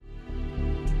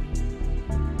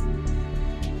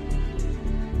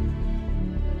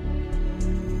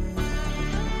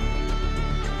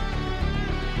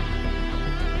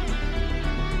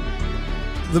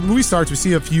the movie starts, we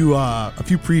see a few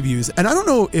previews, and I don't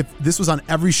know if this was on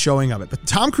every showing of it, but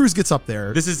Tom Cruise gets up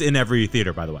there. This is in every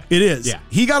theater, by the way. It is. Yeah.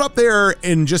 He got up there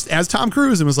and just as Tom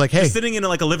Cruise and was like, hey. He's sitting in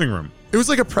like a living room. It was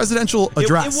like a presidential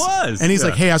address. It was. And he's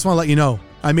like, hey, I just want to let you know,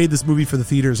 I made this movie for the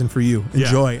theaters and for you.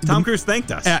 Enjoy. Yeah. Tom Cruise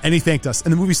thanked us. And he thanked us.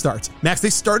 And the movie starts. Max, they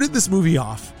started this movie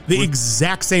off the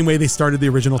exact same way they started the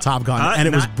original Top Gun, and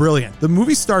it was brilliant. The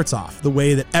movie starts off the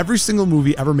way that every single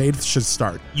movie ever made should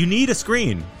start. You need a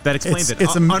screen that explains it.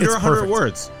 It's under it's 100 perfect.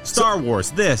 words. Star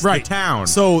Wars, this, right. the town.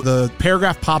 So the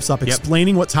paragraph pops up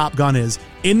explaining what Top Gun is.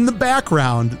 In the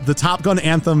background, the Top Gun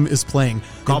anthem is playing.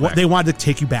 They wanted to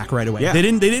take you back right away. Yeah. They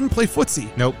didn't play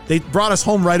footsie. Nope. They brought us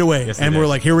home right away, and we're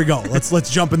like, here we go. Let's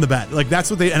jump in the bed. Like that's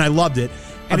what they, and I loved it.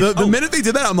 And the minute they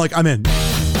did that, I'm like, I'm in.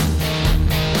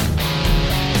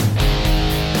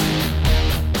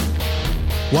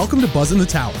 Welcome to Buzz in the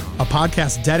Tower, a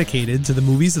podcast dedicated to the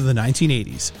movies of the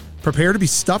 1980s. Prepare to be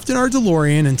stuffed in our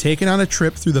DeLorean and taken on a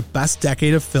trip through the best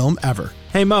decade of film ever.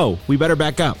 Hey Mo, we better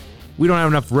back up. We don't have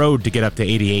enough road to get up to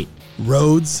 88.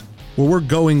 Roads? Where we're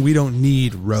going, we don't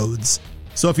need roads.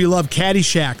 So if you love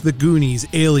Caddyshack, The Goonies,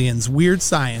 Aliens, Weird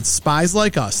Science, Spies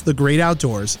Like Us, The Great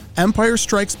Outdoors, Empire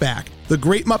Strikes Back, The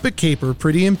Great Muppet Caper,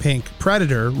 Pretty in Pink,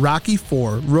 Predator, Rocky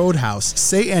IV, Roadhouse,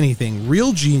 Say Anything,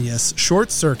 Real Genius, Short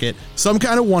Circuit, Some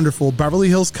Kind of Wonderful, Beverly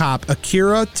Hills Cop,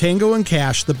 Akira, Tango and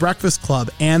Cash, The Breakfast Club,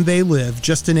 and They Live,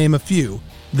 just to name a few,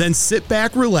 then sit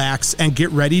back, relax, and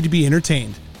get ready to be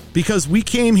entertained. Because we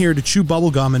came here to chew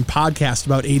bubblegum and podcast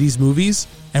about 80s movies,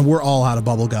 and we're all out of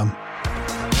bubblegum.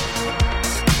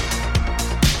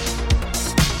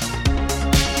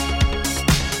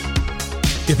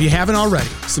 If you haven't already,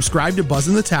 subscribe to Buzz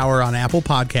in the Tower on Apple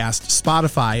Podcasts,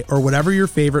 Spotify, or whatever your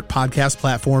favorite podcast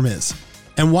platform is.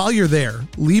 And while you're there,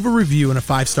 leave a review and a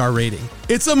 5-star rating.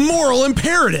 It's a moral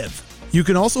imperative! You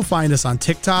can also find us on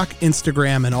TikTok,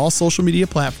 Instagram, and all social media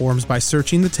platforms by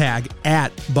searching the tag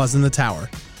 @BuzzInTheTower.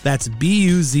 That's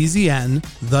BUZZN,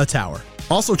 The Tower.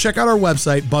 Also, check out our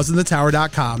website,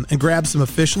 buzzinthetower.com, and grab some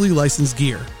officially licensed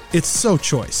gear. It's so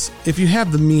choice. If you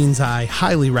have the means, I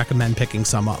highly recommend picking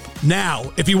some up. Now,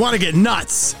 if you want to get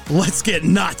nuts, let's get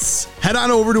nuts. Head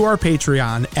on over to our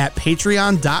Patreon at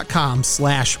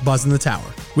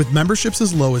patreon.com/buzzinthetower. With memberships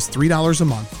as low as $3 a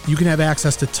month, you can have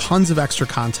access to tons of extra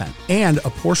content, and a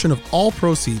portion of all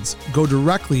proceeds go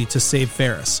directly to Save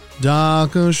Ferris.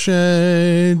 Doc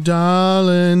O'Shea,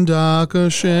 darling Doc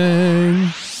O'Shea.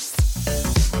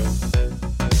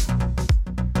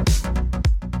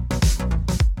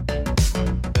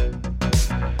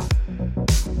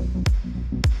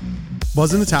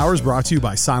 Buzz in the Tower is brought to you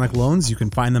by Sonic Loans. You can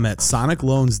find them at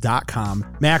sonicloans.com.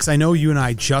 Max, I know you and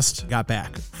I just got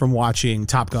back from watching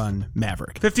Top Gun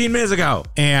Maverick. 15 minutes ago.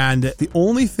 And the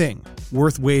only thing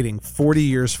worth waiting 40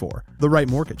 years for, the right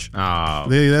mortgage. Oh.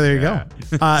 There you go.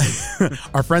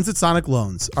 Our friends at Sonic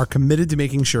Loans are committed to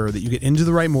making sure that you get into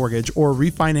the right mortgage or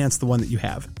refinance the one that you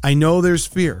have. I know there's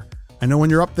fear. I know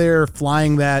when you're up there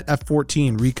flying that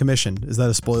F-14 recommissioned. Is that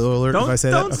a spoiler alert if I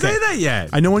say that? Don't say that yet.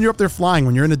 I know when you're up there flying,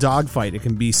 when you're in a dogfight, it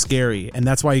can be scary. And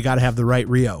that's why you got to have the right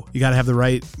Rio. You got to have the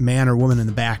right man or woman in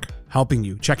the back helping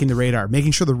you, checking the radar,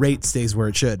 making sure the rate stays where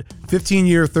it should.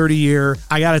 15-year, 30-year.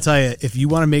 I got to tell you, if you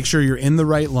want to make sure you're in the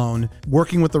right loan,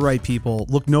 working with the right people,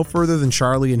 look no further than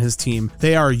Charlie and his team.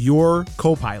 They are your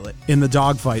co-pilot in the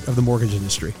dogfight of the mortgage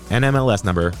industry. NMLS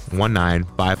number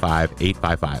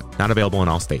 1955855. Not available in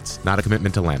all states. Not a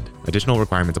commitment to lend. Additional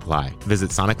requirements apply. Visit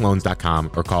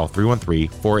sonicloans.com or call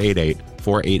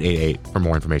 313-488-4888 for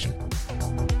more information.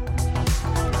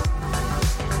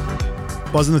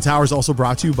 Buzz in the Tower is also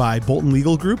brought to you by Bolton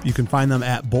Legal Group. You can find them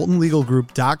at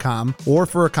boltonlegalgroup.com, or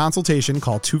for a consultation,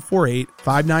 call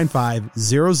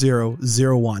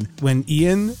 248-595-0001. When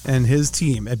Ian and his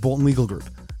team at Bolton Legal Group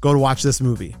go to watch this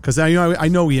movie, because I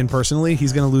know Ian personally,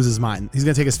 he's going to lose his mind. He's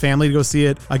going to take his family to go see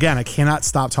it. Again, I cannot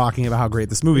stop talking about how great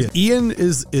this movie is. Ian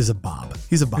is a Bob.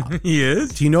 He's a Bob. He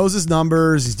is? He knows his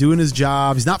numbers. He's doing his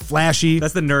job. He's not flashy.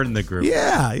 That's the nerd in the group.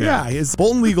 Yeah. It's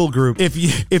Bolton Legal Group.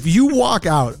 If you walk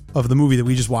out of the movie that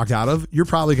we just walked out of, you're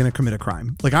probably going to commit a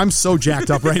crime. Like, I'm so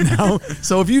jacked up right now.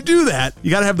 So if you do that,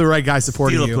 you got to have the right guy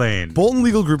supporting you. Steal a plane. Bolton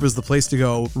Legal Group is the place to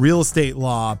go. Real estate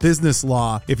law, business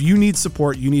law. If you need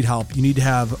support, you need help, you need to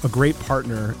have a great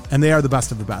partner, and they are the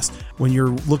best of the best. When you're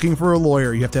looking for a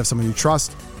lawyer, you have to have someone you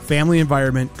trust, family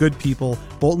environment, good people.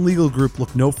 Bolton Legal Group,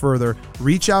 look no further.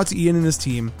 Reach out to Ian and his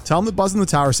team. Tell them that Buzz in the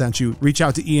Tower sent you. Reach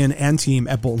out to Ian and team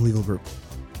at Bolton Legal Group.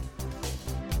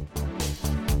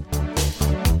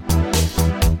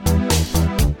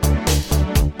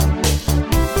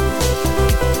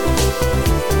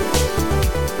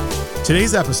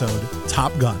 Today's episode,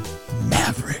 Top Gun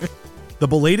Maverick. The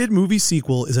belated movie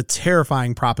sequel is a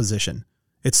terrifying proposition.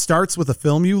 It starts with a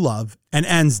film you love and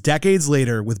ends decades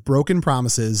later with broken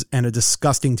promises and a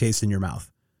disgusting taste in your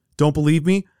mouth. Don't believe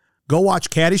me? Go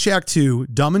watch Caddyshack 2,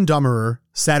 Dumb and Dumberer,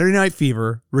 Saturday Night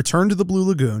Fever, Return to the Blue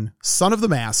Lagoon, Son of the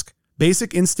Mask,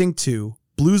 Basic Instinct 2,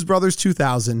 Blues Brothers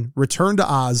 2000, Return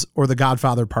to Oz, or The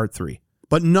Godfather Part 3.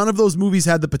 But none of those movies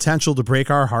had the potential to break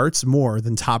our hearts more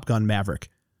than Top Gun Maverick.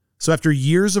 So after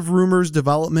years of rumors,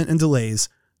 development, and delays,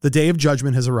 the day of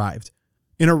judgment has arrived.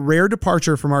 In a rare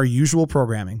departure from our usual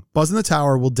programming, Buzz in the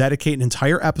Tower will dedicate an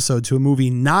entire episode to a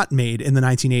movie not made in the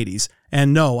 1980s.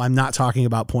 And no, I'm not talking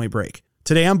about Point Break.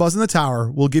 Today on Buzz in the Tower,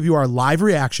 we'll give you our live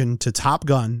reaction to Top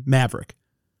Gun Maverick.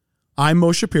 I'm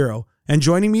Mo Shapiro, and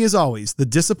joining me as always, the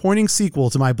disappointing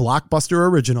sequel to my blockbuster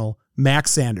original,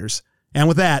 Max Sanders. And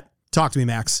with that, talk to me,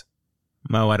 Max.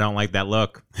 Mo, I don't like that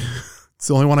look. It's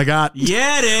the only one I got.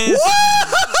 Yeah, it is.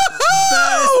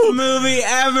 Best movie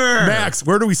ever. Max,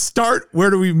 where do we start? Where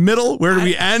do we middle? Where do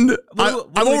we end? I'm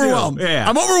overwhelmed. Yeah.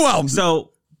 I'm overwhelmed.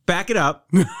 So, back it up.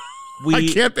 I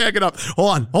can't back it up.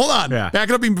 Hold on. Yeah. Back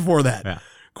it up even before that. Yeah.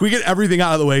 Can we get everything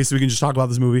out of the way so we can just talk about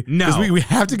this movie? No. Because we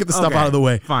have to get the stuff out of the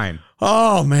way. Fine.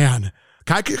 Oh, man.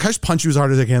 Can I just punch you as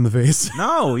hard as I can in the face?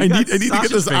 No. I need to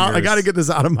get this out. I got to get this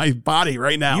out of my body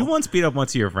right now. You once beat up one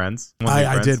of your friends.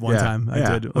 I did one time.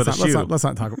 I did. Let's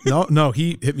not talk. No.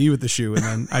 He hit me with the shoe, and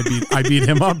then I beat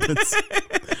him up. It's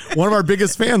one of our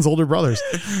biggest fans, older brothers.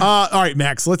 All right,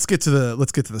 Max. Let's get to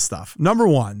the stuff. Number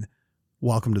one,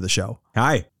 welcome to the show.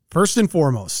 Hi. First and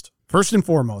foremost,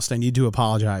 I need to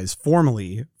apologize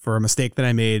formally for a mistake that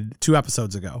I made 2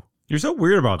 episodes ago. You're so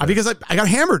weird about that. Because I got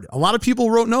hammered. A lot of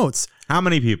people wrote notes. How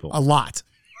many people? A lot.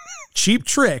 Cheap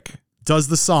Trick does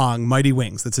the song Mighty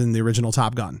Wings that's in the original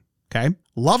Top Gun. Okay.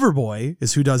 Loverboy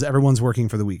is who does Everyone's Working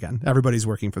for the Weekend. Everybody's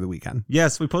Working for the Weekend.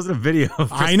 Yes, we posted a video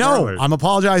of I know. Spoilers. I'm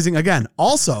apologizing again.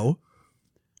 Also,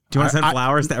 do you want to send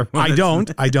flowers to everyone?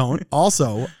 I don't.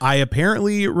 Also, I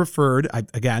apparently referred, I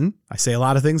say a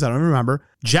lot of things I don't even remember.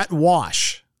 Jet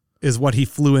Wash is what he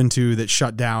flew into that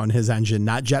shut down his engine,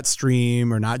 not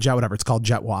Jetstream or not Jet, whatever. It's called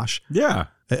Jet Wash. Yeah.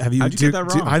 Have you? How'd you get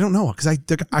that wrong? I don't know, because I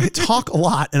talk a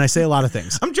lot and I say a lot of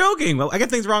things. I'm joking. Well, I get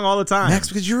things wrong all the time. Max,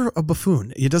 because you're a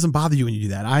buffoon. It doesn't bother you when you do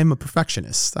that. I'm a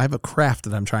perfectionist. I have a craft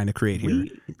that I'm trying to create here.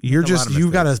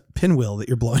 You've got a pinwheel that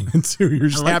you're blowing into. You're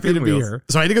just happy to be here.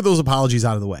 So I had to get those apologies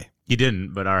out of the way. You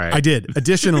didn't, but all right. I did.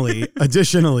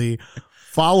 Additionally,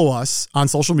 follow us on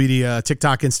social media,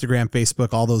 TikTok, Instagram,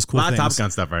 Facebook, all those cool things. A lot of Top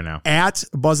Gun stuff right now. At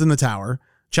Buzz in the Tower.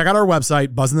 Check out our website,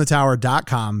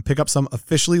 buzzinthetower.com. Pick up some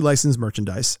officially licensed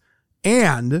merchandise.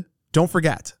 And don't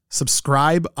forget,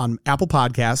 subscribe on Apple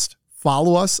Podcast,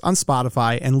 follow us on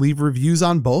Spotify, and leave reviews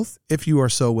on both if you are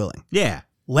so willing. Yeah.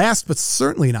 Last but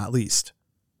certainly not least,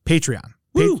 Patreon.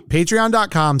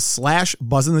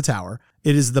 Patreon.com/buzzinthetower.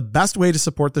 It is the best way to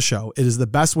support the show. It is the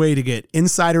best way to get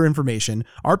insider information.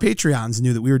 Our Patreons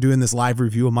knew that we were doing this live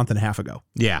review a month and a half ago.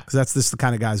 Yeah. Because that's just the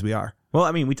kind of guys we are. Well,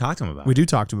 I mean, we talked to him about it. We do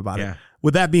talk to him about it.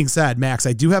 With that being said, Max,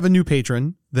 I do have a new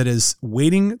patron that is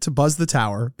waiting to buzz the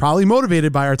tower, probably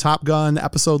motivated by our Top Gun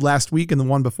episode last week and the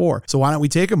one before. So why don't we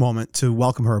take a moment to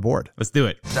welcome her aboard? Let's do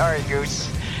it. Sorry, Goose,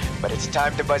 but it's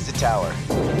time to buzz the tower.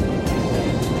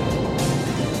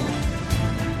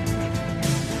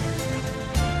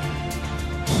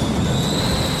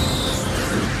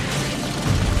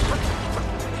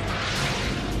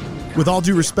 With all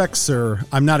due respect, sir,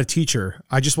 I'm not a teacher.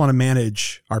 I just want to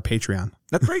manage our Patreon.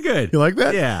 That's pretty good. You like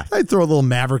that? Yeah. I'd throw a little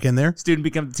Maverick in there. Student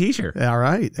becomes a teacher. All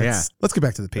right. Yeah. Let's get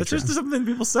back to the Patreon. That's just something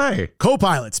people say.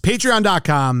 Co-pilots,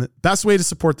 patreon.com. Best way to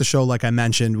support the show, like I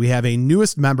mentioned. We have a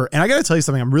newest member, and I got to tell you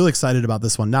something. I'm really excited about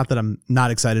this one. Not that I'm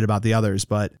not excited about the others,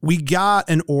 but we got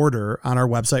an order on our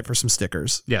website for some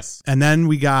stickers. Yes. And then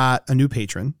we got a new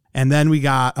patron, and then we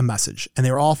got a message, and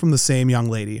they were all from the same young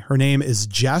lady. Her name is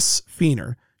Jess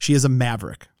Feener. She is a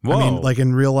Maverick. Whoa. I mean, like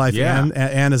in real life Yeah.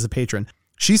 and as a patron.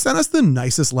 She sent us the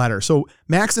nicest letter. So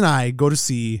Max and I go to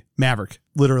see Maverick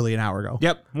literally an hour ago.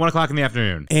 Yep. 1:00 in the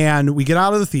afternoon. And we get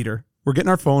out of the theater. We're getting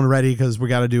our phone ready because we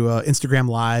got to do a Instagram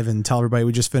live and tell everybody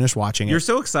we just finished watching it. You're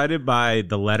so excited by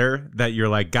the letter that you're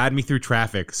like, guide me through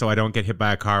traffic so I don't get hit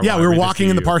by a car. Yeah, while we I were read this walking to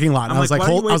in the you. parking lot. And I'm I was like, why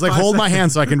don't you hold wait 5 my seconds?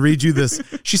 hand so I can read you this.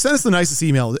 She sent us the nicest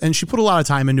email, and she put a lot of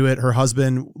time into it. Her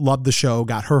husband loved the show,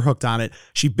 got her hooked on it.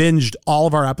 She binged all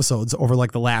of our episodes over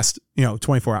like the last,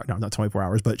 24 hours. No, not 24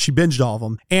 hours, but she binged all of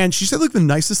them. And she said like the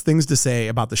nicest things to say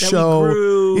about the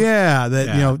show. Yeah,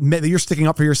 that you're sticking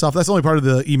up for yourself. That's the only part of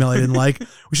the email I didn't like.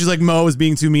 She's like, Mo is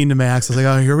being too mean to Max. I was like,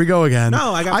 oh, here we go again.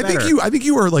 No, I think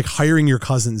you were like hiring your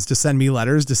cousins to send me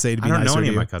letters to say to be I don't nicer know any to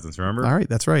of you. my cousins, remember? All right,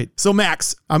 that's right. So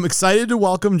Max, I'm excited to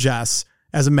welcome Jess.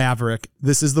 as a Maverick,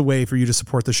 this is the way for you to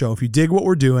support the show. If you dig what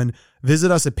we're doing,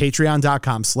 visit us at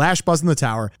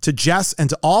patreon.com/BuzzInTheTower. To Jess and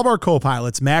to all of our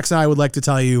co-pilots, Max and I would like to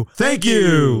tell you, thank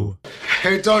you.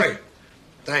 Hey, Tony.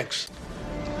 Thanks.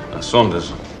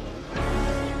 Saunders.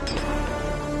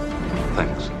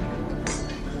 Thanks.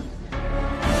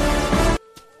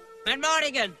 And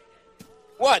Morrigan.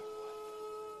 What?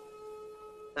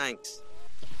 Thanks.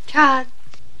 Todd.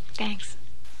 Thanks.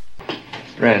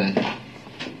 Ren.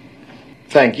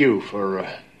 Thank you for,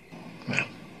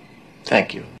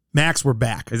 thank you. Max, we're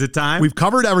back. Is it time? We've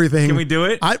covered everything. Can we do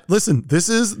it? Listen, this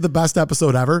is the best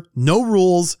episode ever. No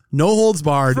rules, no holds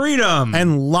barred. Freedom.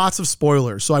 And lots of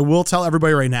spoilers. So I will tell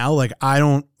everybody right now, like,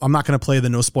 I'm not going to play the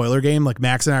no spoiler game. Like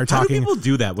Max and I are talking. How do people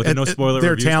do that with the no spoiler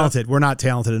They're review talented. stuff? We're not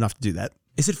talented enough to do that.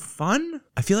 Is it fun?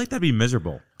 I feel like that'd be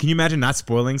miserable. Can you imagine not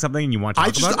spoiling something and you want to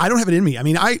talk about it? I don't have it in me. I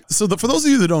mean, for those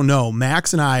of you that don't know,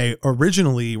 Max and I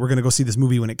originally were going to go see this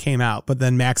movie when it came out, but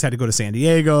then Max had to go to San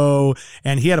Diego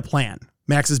and he had a plan.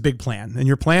 Max's big plan. And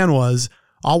your plan was,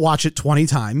 I'll watch it 20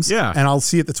 times. Yeah. And I'll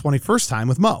see it the 21st time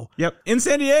with Mo. Yep. In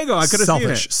San Diego. I could have seen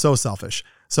it. So selfish.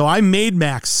 So I made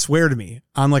Max swear to me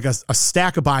on like a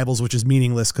stack of Bibles, which is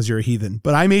meaningless because you're a heathen.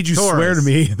 But I made you swear to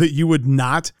me that you would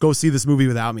not go see this movie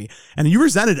without me. And you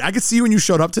resented it. I could see when you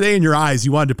showed up today in your eyes,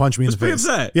 you wanted to punch me in the face.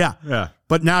 Upset. Yeah. Yeah.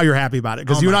 But now you're happy about it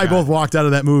because Oh you and my I God. both walked out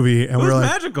of that movie and It was we're like,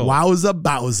 magical. wowza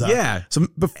bowza. Yeah. So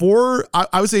before,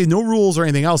 I would say no rules or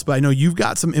anything else, but I know you've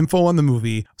got some info on the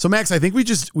movie. So Max, I think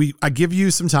I give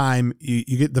you some time.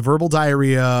 You get the verbal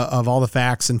diarrhea of all the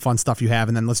facts and fun stuff you have,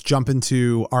 and then let's jump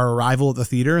into our arrival at the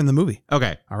theater and the movie.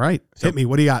 Okay. All right. Hit me.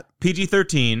 What do you got?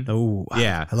 PG-13. Oh,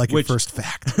 yeah. I like your first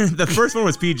fact. The first one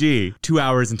was PG, 2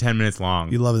 hours and 10 minutes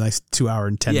long. You love a nice 2 hour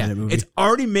and 10 minute movie. It's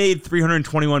already made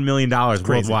 $321 million crazy.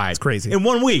 worldwide. It's crazy. In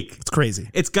 1 week. It's crazy.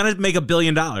 It's going to make $1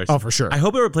 billion. Oh, for sure. I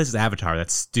hope it replaces Avatar, that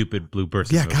stupid Blue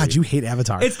Burst. Yeah, movie. God, you hate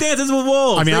Avatar. It's Dances with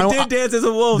Wolves. I mean, they did Dances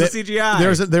with Wolves, the CGI.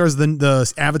 There was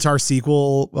the Avatar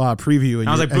sequel preview, and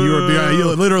I was like, you were boo.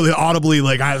 you literally audibly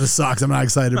like, this sucks. I'm not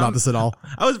excited about this at all.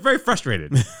 I was very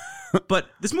frustrated. But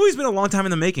this movie's been a long time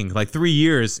in the making, like 3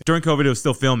 years. During COVID, it was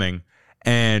still filming.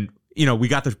 And, we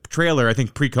got the trailer, I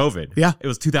think, pre-COVID. Yeah. It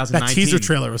was 2019. That teaser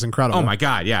trailer was incredible. Oh, my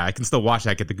God. Yeah. I can still watch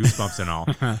that, get the goosebumps and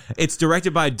all. It's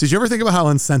directed by... Did you ever think about how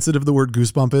insensitive the word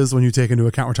goosebump is when you take into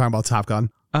account we're talking about Top Gun?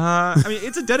 I mean,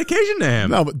 it's a dedication to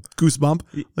him. No, but goosebump,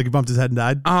 like he bumped his head and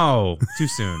died. Oh, too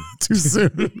soon. Too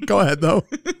soon. Go ahead, though.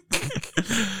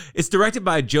 It's directed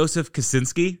by Joseph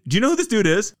Kosinski. Do you know who this dude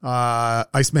is?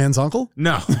 Iceman's uncle?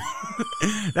 No.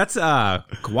 That's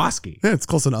Kowalski. Yeah, it's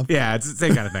close enough. Yeah, it's the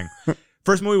same kind of thing.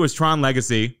 First movie was Tron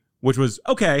Legacy, which was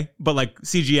okay, but like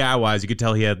CGI-wise, you could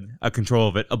tell he had a control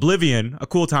of it. Oblivion, a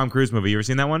cool Tom Cruise movie. You ever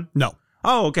seen that one? No.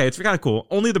 Oh, okay. It's kind of cool.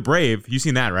 Only the Brave. You've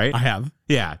seen that, right? I have.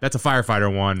 Yeah, that's a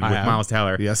firefighter one with Miles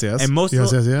Teller. Yes. And most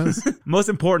yes. most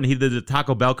important, he did the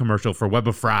Taco Bell commercial for Web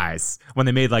of Fries when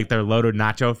they made like their loaded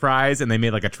nacho fries and they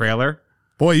made like a trailer.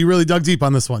 Boy, you really dug deep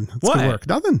on this one. It's What? good work.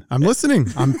 Nothing. I'm listening.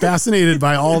 I'm fascinated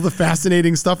by all the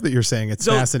fascinating stuff that you're saying. It's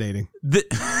fascinating.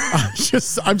 I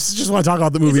just want to talk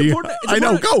about the movie. important. It's I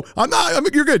know. important. Go.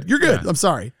 You're good. You're good. Yeah. I'm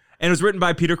sorry. And it was written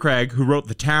by Peter Craig, who wrote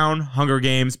The Town, Hunger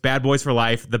Games, Bad Boys for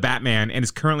Life, The Batman, and is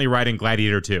currently writing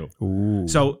Gladiator 2. Ooh.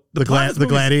 So The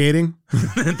gladiating.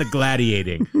 the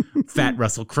gladiating. Fat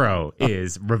Russell Crowe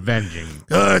is revenging.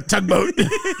 Tugboat.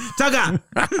 Tugga!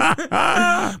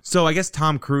 So I guess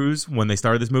Tom Cruise, when they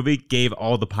started this movie, gave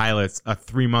all the pilots a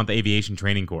 3-month aviation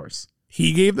training course.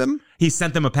 He gave them? He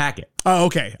sent them a packet. Oh,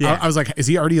 okay. Yeah. I was like, is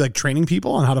he already like training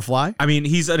people on how to fly? I mean,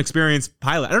 he's an experienced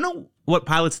pilot. I don't know what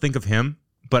pilots think of him,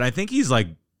 but I think he's like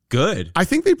good. I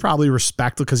think they probably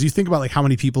respect, because you think about like how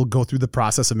many people go through the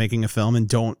process of making a film and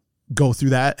don't go through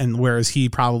that, and whereas he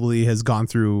probably has gone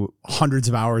through hundreds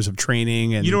of hours of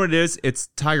training. And you know what it is? It's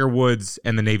Tiger Woods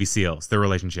and the Navy SEALs, their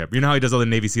relationship. You know how he does all the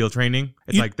Navy SEAL training?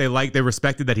 It's they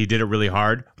respected that he did it really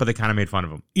hard, but they kind of made fun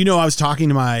of him. I was talking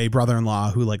to my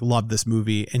brother-in-law who like loved this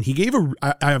movie, and he gave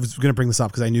I was going to bring this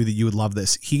up because I knew that you would love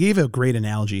this. He gave a great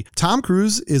analogy. Tom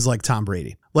Cruise is like Tom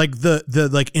Brady. Like the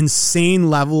like insane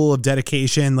level of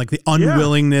dedication, like the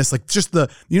unwillingness, like just that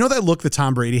look that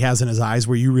Tom Brady has in his eyes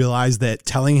where you realize that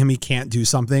telling him he can't do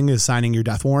something is signing your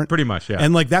death warrant. Pretty much, yeah.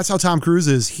 And like that's how Tom Cruise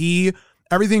is.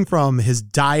 Everything from his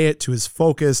diet to his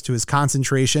focus to his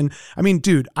concentration. I mean,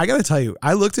 dude, I got to tell you,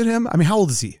 I looked at him. I mean, how old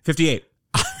is he? 58.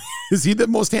 Is he the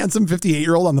most handsome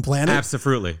 58-year-old on the planet?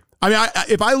 Absolutely. I mean,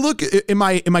 if I look in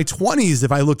my 20s,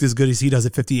 if I looked as good as he does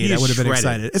at 58, I would have been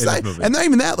excited. And not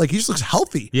even that, like he just looks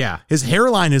healthy. Yeah. His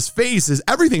hairline, his face, is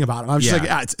everything about him. I'm just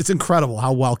Yeah. like, it's incredible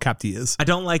how well kept he is. I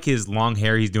don't like his long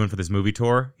hair he's doing for this movie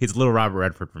tour. He's a little Robert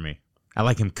Redford for me. I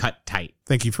like him cut tight.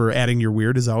 Thank you for adding your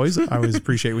weird as always. I always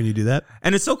appreciate when you do that.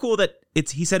 And it's so cool that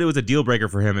he said it was a deal breaker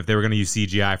for him if they were going to use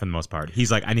CGI for the most part. He's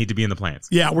like, I need to be in the plans.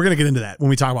 Yeah, we're going to get into that when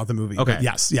we talk about the movie. Okay. But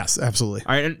yes, absolutely.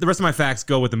 All right, and the rest of my facts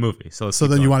go with the movie. So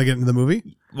then you want to get into the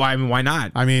movie? Why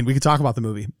not? I mean, we could talk about the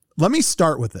movie. Let me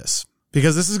start with this,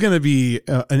 because this is going to be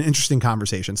an interesting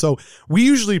conversation. So we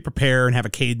usually prepare and have a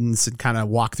cadence and kind of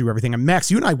walk through everything. And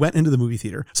Max, you and I went into the movie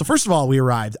theater. So first of all, we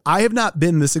arrived. I have not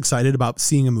been this excited about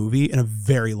seeing a movie in a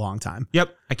very long time.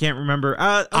 Yep. I can't remember.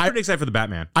 I'm pretty excited for the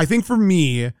Batman. I think for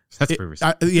me, That's pretty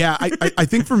recent. I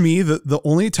think for me, the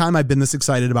only time I've been this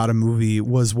excited about a movie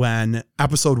was when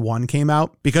episode 1 came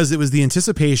out, because it was the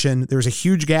anticipation. There was a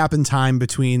huge gap in time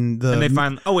between the... And they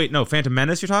finally... Oh, wait, no. Phantom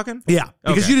Menace you're talking? Yeah,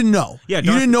 because Okay. you didn't know. Yeah,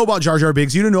 you didn't know about Jar Jar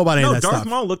Binks. You didn't know about any of that Darth stuff.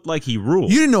 Maul looked like he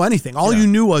ruled. You didn't know anything. All you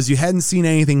knew was you hadn't seen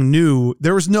anything new.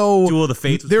 There was no Duel of the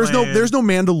Fates was There's playing. no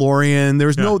Mandalorian.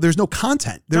 There's no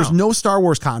content. There's no Star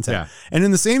Wars content. Yeah. And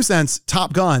in the same sense,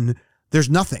 Top Gun, there's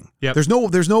nothing. Yep. There's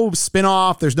no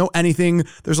spin-off. There's no anything.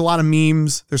 There's a lot of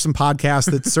memes. There's some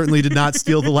podcasts that certainly did not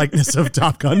steal the likeness of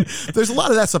Top Gun. There's a lot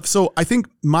of that stuff. So I think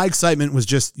my excitement was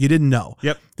just, you didn't know.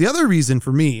 Yep. The other reason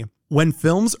for me, when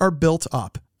films are built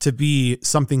up to be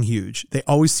something huge, they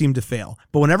always seem to fail.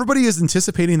 But when everybody is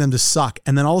anticipating them to suck,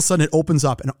 and then all of a sudden it opens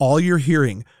up and all you're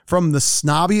hearing from the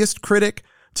snobbiest critic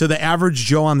to the average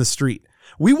Joe on the street.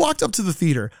 We walked up to the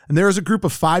theater and there was a group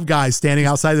of 5 guys standing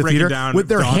outside the Breaking theater down with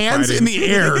their dog hands fighting. in the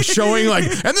air showing like,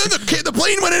 and then the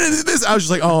plane went in and did this. I was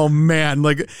just like, oh man.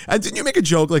 Like, didn't you make a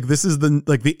joke? Like, this is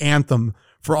the anthem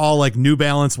for all like New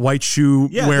Balance white shoe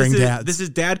wearing dads. This is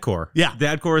Dadcore. Yeah.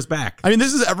 Dadcore is back. I mean,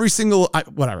 this is every single,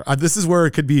 whatever. This is where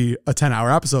it could be a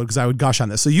 10-hour episode because I would gush on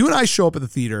this. So you and I show up at the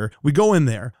theater. We go in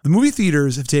there. The movie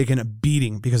theaters have taken a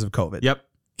beating because of COVID. Yep.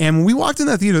 And when we walked in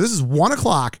that theater, this is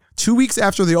 1:00, 2 weeks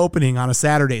after the opening on a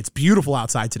Saturday. It's beautiful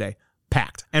outside today.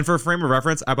 Packed. And for a frame of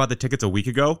reference, I bought the tickets a week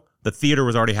ago. The theater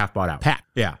was already half bought out. Packed.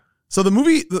 Yeah. So the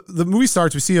movie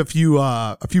starts. We see a few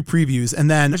previews, and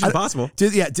then Mission Impossible.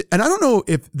 And I don't know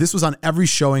if this was on every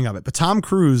showing of it, but Tom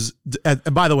Cruise. And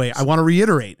by the way, I want to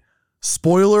reiterate: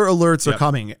 spoiler alerts are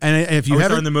coming. And if you Are we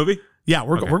haven't, starting the movie? yeah,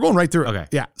 we're going right through it. Okay.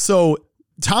 Yeah. So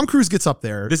Tom Cruise gets up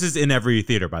there. This is in every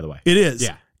theater, by the way. It is.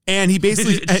 Yeah. And he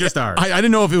basically It's just ours. I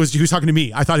didn't know if he was talking to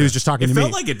me. I thought he was just talking It to me.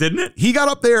 felt like it, didn't it? He got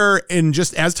up there and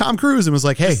just as Tom Cruise and was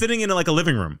like, hey, Sitting in like a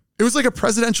living room. it was like a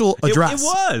presidential address. It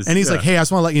was. And he's Yeah. like, hey, I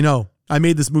just want to let you know, I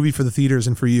made this movie for the theaters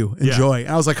and for you. Enjoy. And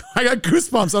I was like, I got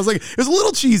goosebumps. I was like, it was a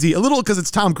little cheesy, because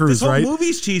it's Tom Cruise, This whole right?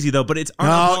 movie's cheesy though, but it's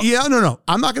No.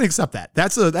 I'm not going to accept that.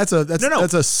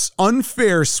 That's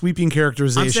unfair sweeping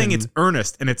characterization. I'm saying it's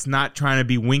earnest and it's not trying to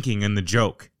be winking in the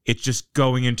joke. It's just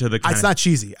going into the kind It's of, not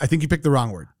cheesy. I think you picked the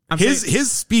wrong word. His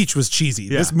speech was cheesy.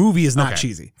 Yeah. This movie is not Okay,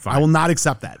 cheesy. fine. I will not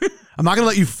accept that. I'm not going to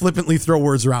let you flippantly throw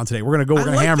words around today. We're going to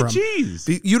I like hammer the them.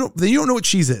 cheese. You don't know what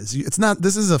cheese is. It's not.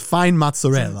 This is a fine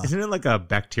mozzarella. Isn't it like a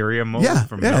bacteria mold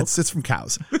from yeah. milk? It's from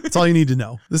cows. That's all you need to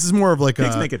know. This is more of like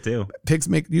Pigs make it too. Pigs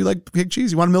make. You like pig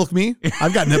cheese? You want to milk me?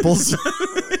 I've got nipples.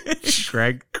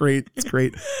 Greg. Great. It's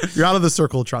great. You're out of the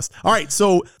circle of trust. All right.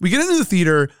 So we get into the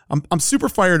theater. I'm super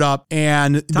fired up,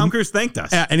 and Tom Cruise thanked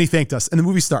us. and he thanked us, and the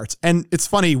movie starts. And it's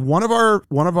funny. One of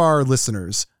our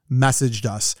listeners messaged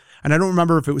us, and I don't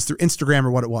remember if it was through Instagram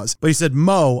or what it was, but he said,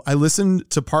 Mo, I listened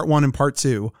to part 1 and part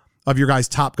 2 of your guys'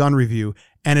 Top Gun review,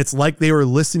 and it's like they were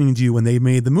listening to you when they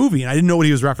made the movie. And I didn't know what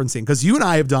he was referencing, because you and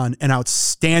I have done an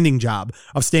outstanding job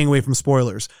of staying away from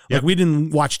spoilers. Yep. Like, we didn't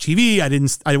watch TV.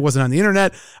 I wasn't on the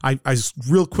internet. I just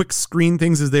real quick screened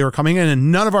things as they were coming in,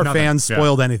 and none of our fans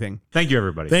spoiled anything. Thank you,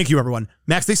 everybody. Thank you, everyone.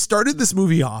 Max, they started this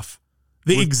movie off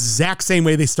the exact same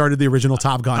way they started the original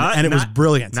Top Gun, and it was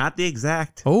brilliant. Not the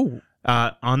exact. Oh.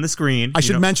 On the screen. I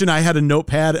should mention I had a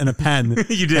notepad and a pen.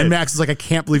 You did. And Max is like, I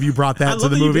can't believe you brought that to love the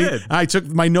that you movie. did. I took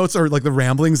my notes are like the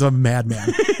ramblings of a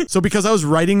madman. So because I was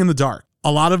writing in the dark,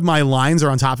 a lot of my lines are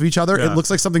on top of each other. Yeah. It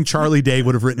looks like something Charlie Day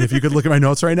would have written. If you could look at my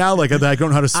notes right now, like I don't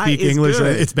know how to speak It's English.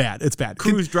 good. It's bad. It's bad.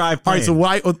 Cruise drive All right. So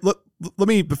plane. why? Let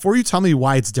me, before you tell me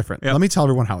why it's different, Yep. let me tell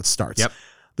everyone how it starts. Yep.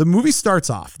 The movie starts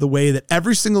off the way that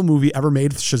every single movie ever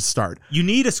made should start. You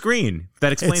need a screen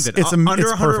that explains it. It's Under it's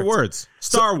 100 perfect. words.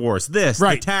 Star Wars, this,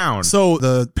 the town. So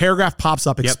the paragraph pops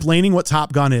up explaining what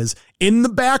Top Gun is. In the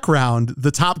background,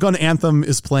 the Top Gun anthem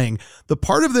is playing. The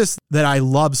part of this that I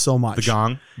love so much, the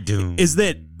gong. Doom. is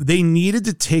that they needed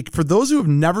to take, for those who have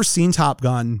never seen Top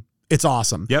Gun, it's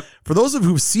awesome. Yep. For those of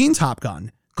who've seen Top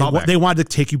Gun, Callback. they wanted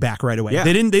to take you back right away. Yeah.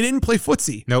 They didn't play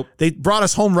footsie. Nope. They brought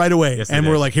us home right away, Yes, they and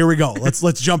we're did. like, here we go.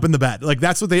 Let's jump in the bed. Like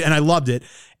that's what and I loved it.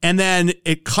 And then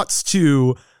it cuts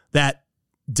to that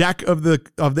deck of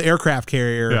the aircraft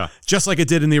carrier, just like it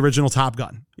did in the original Top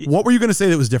Gun. What were you going to say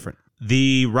that was different?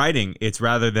 The writing, it's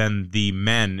rather than the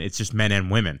men, it's just men and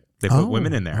women. They put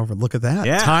women in there. Oh, look at that.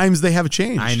 Yeah. Times they have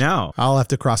changed. I know. I'll have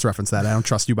to cross-reference that. I don't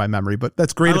trust you by memory, but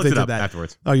that's great if they did that.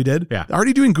 Afterwards. Oh, you did? Yeah.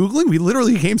 Already doing Googling? We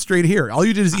literally came straight here. All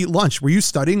you did is eat lunch. Were you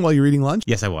studying while you were eating lunch?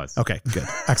 Yes, I was. Okay, good.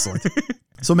 Excellent.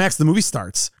 So, Max, the movie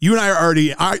starts. You and I are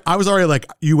already, I was already like,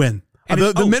 you win. And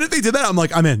the minute they did that, I'm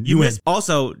like, I'm in. You win.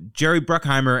 Also, Jerry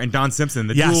Bruckheimer and Don Simpson,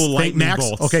 the Yes, dual lightning Max.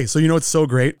 bolts. Okay, so you know what's so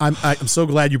great? I'm so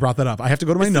glad you brought that up. I have to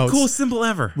go to my notes. The coolest symbol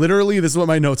ever. Literally, this is what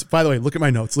my notes. By the way, look at my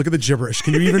notes. Look at the gibberish.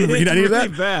 Can you even read any of that?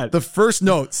 Really bad. The first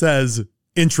note says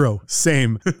intro,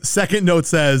 same. Second note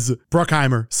says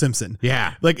Bruckheimer, Simpson.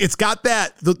 Yeah. Like it's got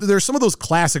that. There's some of those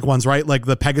classic ones, right? Like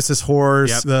the Pegasus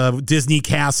horse, the Disney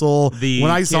castle.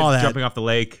 When I saw that jumping off the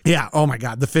lake. Yeah. Oh my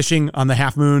God. The fishing on the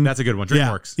Half Moon. That's a good one.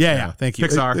 DreamWorks. Yeah. Thank you.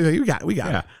 Pixar. We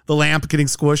got it. The lamp getting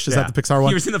squished. Is that the Pixar one?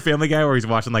 You ever seen the Family Guy where he's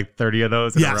watching like 30 of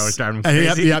those in a row? It's driving him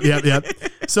crazy. Yep.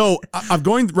 So I'm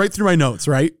going right through my notes,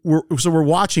 right? We're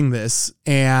watching this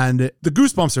and the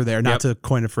goosebumps are there, not to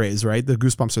coin a phrase, right? The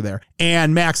goosebumps are there. And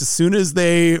Max, as soon as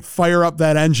they fire up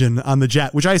that engine on the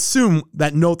jet, which I assume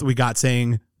that note that we got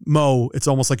saying, Mo, it's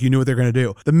almost like you knew what they're going to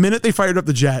do. The minute they fired up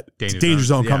the jet, Danger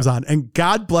Zone comes on. And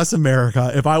God bless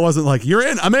America if I wasn't like, you're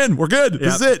in, I'm in, we're good,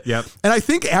 this is it. Yep. And I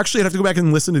think actually I'd have to go back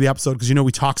and listen to the episode because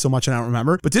we talk so much and I don't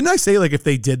remember. But didn't I say like if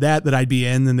they did that I'd be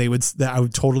in, then that I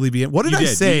would totally be in? What did I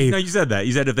say? No, you said that.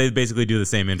 You said if they basically do the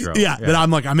same intro. Yeah, that I'm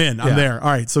like, I'm in, I'm there.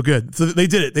 All right, so good. So they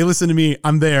did it. They listened to me,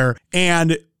 I'm there.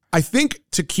 And I think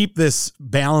to keep this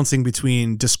balancing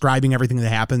between describing everything that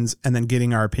happens and then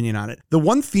getting our opinion on it, the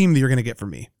one theme that you're going to get from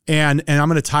me, and I'm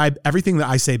going to tie everything that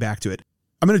I say back to it.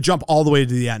 I'm going to jump all the way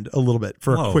to the end a little bit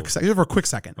for a quick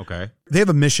second. Okay. They have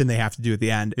a mission they have to do at the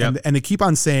end, and they keep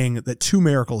on saying that 2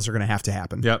 miracles are going to have to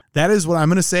happen. Yep. That is what I'm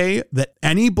going to say, that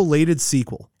any belated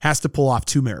sequel has to pull off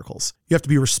 2 miracles. You have to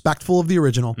be respectful of the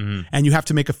original, and you have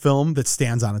to make a film that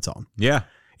stands on its own. Yeah.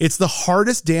 It's the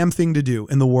hardest damn thing to do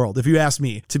in the world, if you ask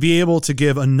me, to be able to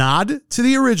give a nod to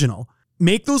the original,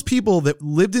 make those people that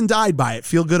lived and died by it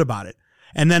feel good about it,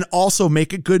 and then also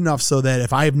make it good enough so that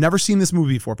if I have never seen this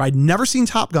movie before, if I'd never seen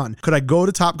Top Gun, could I go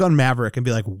to Top Gun Maverick and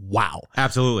be like, wow.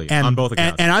 Absolutely. And, on both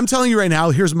accounts. And I'm telling you right now,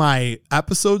 here's my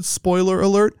episode spoiler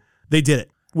alert. They did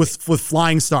it with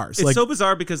flying stars. It's so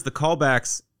bizarre because the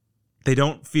callbacks, they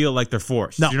don't feel like they're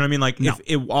forced. No. You know what I mean? Like if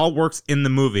it all works in the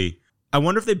movie, I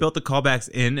wonder if they built the callbacks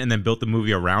in and then built the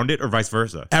movie around it or vice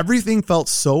versa. Everything felt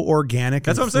so organic.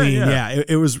 That's and what I'm saying. clean. Yeah.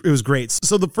 It was great.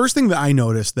 So the first thing that I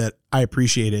noticed that I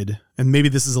appreciated, and maybe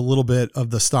this is a little bit of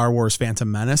the Star Wars Phantom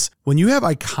Menace, when you have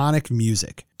iconic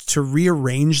music, to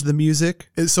rearrange the music.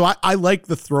 So I like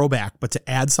the throwback, but to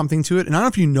add something to it. And I don't know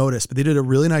if you noticed, but they did a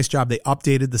really nice job. They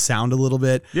updated the sound a little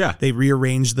bit. Yeah. They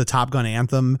rearranged the Top Gun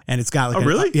anthem, and it's got like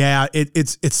really? Yeah.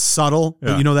 It's subtle,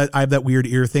 but you know that I have that weird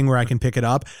ear thing where I can pick it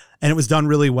up. And it was done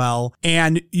really well.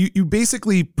 And you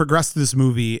basically progress through this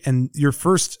movie, and your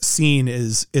first scene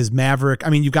is Maverick. I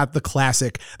mean, you got the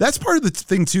classic. That's part of the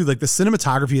thing too. Like the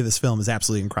cinematography of this film is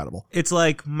absolutely incredible. It's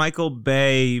like Michael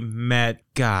Bay met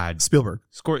God. Spielberg.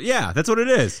 Yeah, that's what it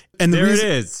is. And there it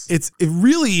is. It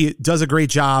really does a great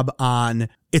job on.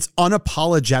 It's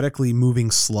unapologetically moving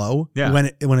slow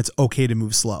when it's okay to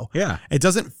move slow. Yeah. It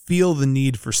doesn't feel the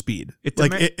need for speed. It's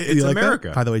you like America.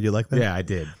 That? By the way, do you like that? Yeah, I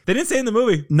did. They didn't say in the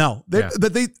movie. No.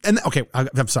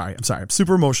 I'm sorry. I'm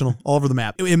super emotional all over the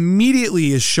map. It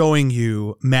immediately is showing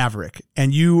you Maverick,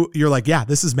 and you're like, yeah,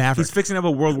 this is Maverick. He's fixing up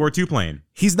a World War II plane.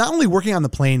 He's not only working on the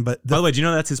plane, but by the way, do you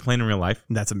know that's his plane in real life?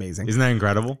 That's amazing. Isn't that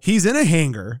incredible? He's in a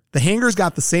hangar. The hangar's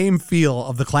got the same feel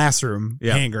of the classroom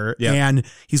hangar, and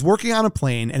he's working on a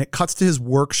plane, and it cuts to his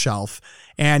work shelf,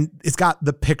 and it's got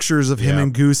the pictures of him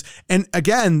and Goose. And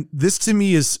again, this to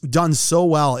me is done so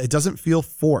well. It doesn't feel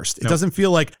forced. It doesn't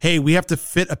feel like, hey, we have to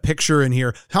fit a picture in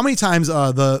here. How many times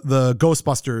the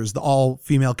Ghostbusters, the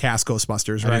all-female cast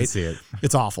Ghostbusters, right? I didn't see it.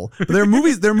 It's awful. But there are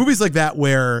movies like that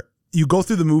where you go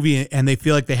through the movie and they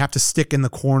feel like they have to stick in the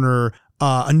corner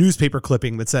a newspaper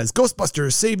clipping that says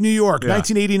Ghostbusters Save New York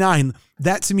 1989.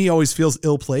 That to me always feels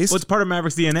ill-placed. Well, it's part of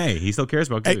Maverick's DNA. He still cares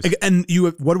about Goose. And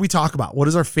what do we talk about? What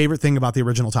is our favorite thing about the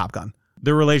original Top Gun?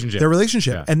 Their relationship.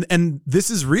 Yeah. And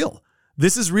this is real.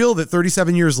 This is real that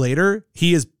 37 years later,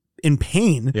 he is in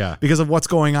pain because of what's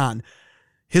going on.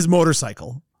 His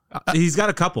motorcycle. He's got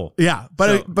a couple. Yeah.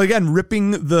 But again,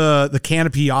 ripping the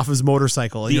canopy off his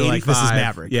motorcycle, and you're like, this is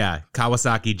Maverick. Yeah.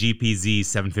 Kawasaki GPZ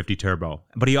 750 Turbo.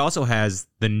 But he also has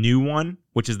the new one,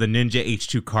 which is the Ninja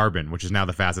H2 Carbon, which is now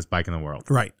the fastest bike in the world.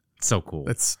 Right. So cool.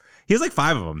 It's He has like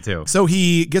 5 of them too. So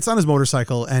he gets on his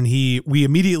motorcycle and we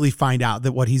immediately find out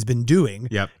that what he's been doing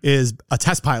is a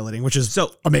test piloting, which is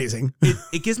so amazing.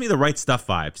 It gives me the Right Stuff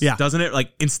vibes, doesn't it?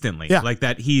 Like instantly. Yeah. Like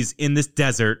that he's in this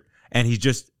desert and he's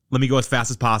just, let me go as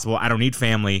fast as possible. I don't need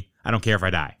family. I don't care if I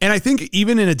die. And I think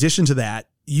even in addition to that,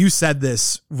 you said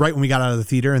this right when we got out of the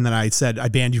theater, and then I said I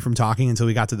banned you from talking until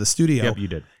we got to the studio. Yep, you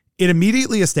did. It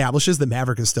immediately establishes that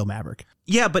Maverick is still Maverick.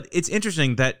 Yeah, but it's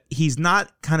interesting that he's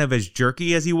not kind of as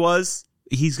jerky as he was.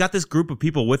 He's got this group of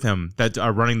people with him that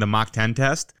are running the Mach 10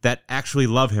 test that actually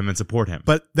love him and support him.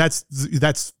 But that's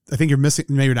I think you're missing,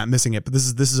 maybe you're not missing it, but this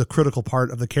is a critical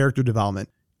part of the character development.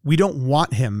 We don't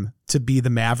want him to be the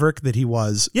Maverick that he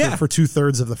was for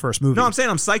 2/3 of the first movie. No, I'm saying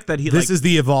I'm psyched that this is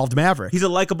the evolved Maverick. He's a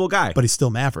likable guy. But he's still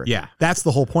Maverick. Yeah. That's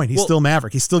the whole point. He's still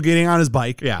Maverick. He's still getting on his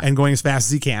bike and going as fast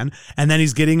as he can. And then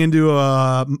he's getting into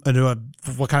a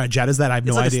what kind of jet is that? I have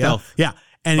no like idea. A stealth yeah.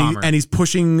 And he's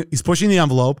pushing the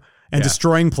envelope and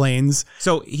destroying planes.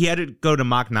 So he had to go to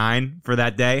Mach 9 for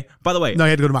that day. By the way. No, he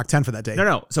had to go to Mach 10 for that day.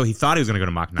 No. So he thought he was going to go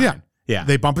to Mach 9. Yeah. Yeah.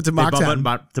 They bump it to Mach 10.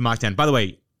 To Mach 10. By the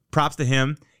way, props to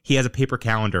him. He has a paper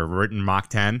calendar written Mach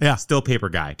 10. Yeah. Still paper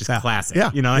guy. Just classic. Yeah.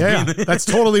 You know what I mean? Yeah. That's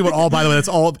totally what by the way, that's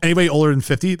all, anybody older than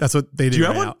 50, that's what they do. Do you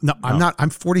have right one? now. No, I'm not.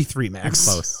 I'm 43, Max.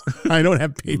 Close. I don't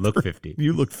have paper. You look 50.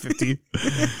 You look 50.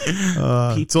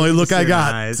 It's the only look I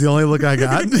got. It's the only look I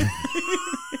got.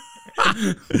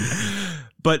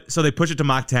 But so they push it to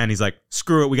Mach 10. He's like,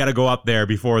 screw it. We got to go up there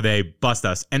before they bust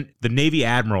us. And the Navy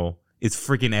Admiral is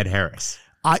freaking Ed Harris.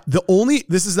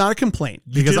 This is not a complaint.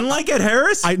 You didn't like Ed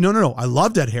Harris? No. I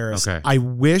loved Ed Harris. Okay. I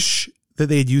wish that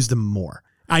they had used him more.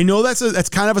 I know that's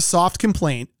kind of a soft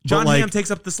complaint. John Hamm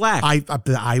takes up the slack.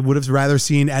 I would have rather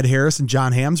seen Ed Harris in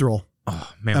John Hamm's role.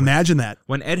 Oh man! Imagine that.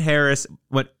 When Ed Harris,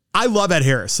 I love Ed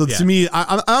Harris. So to me,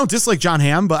 I don't dislike John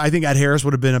Hamm, but I think Ed Harris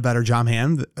would have been a better John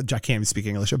Hamm. I can't even speak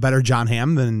English. A better John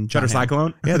Hamm than John Better Hamm.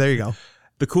 Cyclone? Yeah, there you go.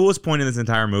 The coolest point in this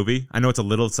entire movie, I know it's a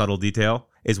little subtle detail,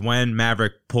 is when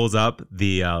Maverick pulls up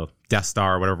the Death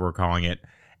Star, whatever we're calling it,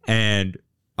 and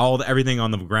everything on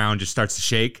the ground just starts to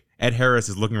shake. Ed Harris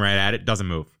is looking right at it, doesn't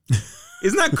move.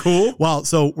 Isn't that cool? Well,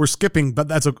 so we're skipping, but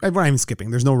we're not even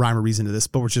skipping. There's no rhyme or reason to this,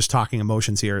 but we're just talking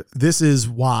emotions here. This is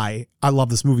why I love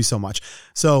this movie so much.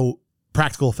 So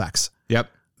practical effects. Yep.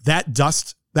 That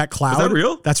dust, that cloud. Is that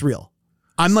real? That's real.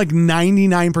 I'm like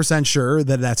 99% sure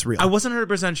that that's real. I wasn't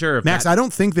 100% sure if Max, I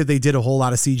don't think that they did a whole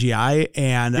lot of CGI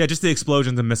and just the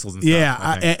explosions and missiles and stuff.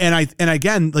 Yeah, and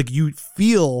again, like you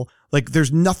feel like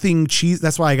there's nothing cheesy.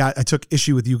 That's why I took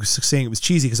issue with you saying it was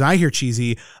cheesy, because when I hear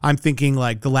cheesy, I'm thinking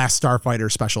like the Last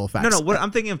Starfighter special effects. No, what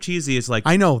I'm thinking of cheesy is like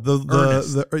I know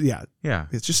the yeah.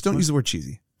 It's just don't use the word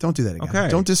cheesy. Don't do that again. Okay.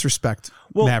 Don't disrespect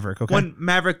Maverick. Okay. When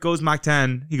Maverick goes Mach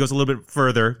 10, he goes a little bit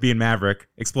further, being Maverick,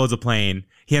 explodes a plane.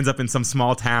 He ends up in some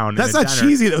small town. That's not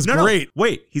cheesy. That was great. No,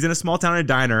 wait. He's in a small town in a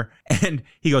diner, and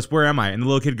he goes, "Where am I?" And the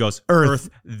little kid goes, Earth.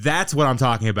 That's what I'm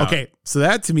talking about. Okay, so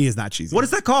that to me is not cheesy. What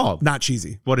is that called? Not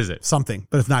cheesy. What is it? Something,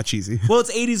 but it's not cheesy. Well,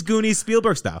 it's 80s Goonies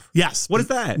Spielberg stuff. Yes. What is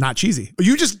that? Not cheesy.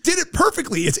 You just did it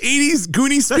perfectly. It's 80s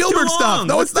Goonies That's Spielberg too stuff. long.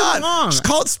 No, That's it's not. too long. Just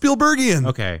call it Spielbergian.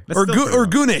 Okay. Or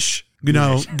Goonish. You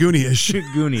know, Goonyish.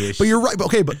 Goonyish. But you're right.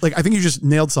 But like I think you just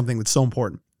nailed something that's so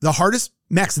important. The hardest,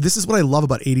 Max, this is what I love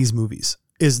about 80s movies,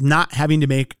 is not having to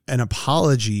make an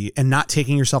apology and not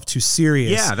taking yourself too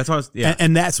serious. Yeah, that's what I was,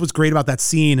 And that's what's great about that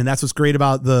scene, and that's what's great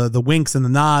about the winks and the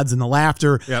nods and the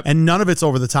laughter. Yep. And none of it's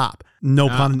over the top. No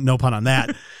pun on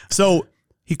that. So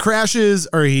he crashes,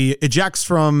 or he ejects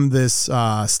from this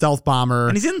stealth bomber.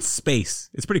 And he's in space.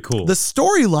 It's pretty cool. The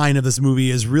storyline of this movie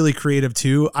is really creative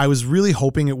too. I was really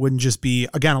hoping it wouldn't just be,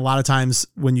 again, a lot of times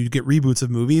when you get reboots of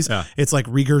movies, it's like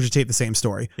regurgitate the same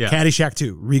story. Yeah. Caddyshack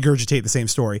 2, regurgitate the same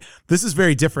story. This is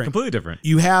very different. Completely different.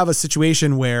 You have a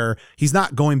situation where he's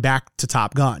not going back to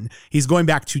Top Gun. He's going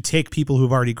back to take people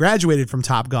who've already graduated from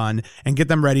Top Gun and get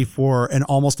them ready for an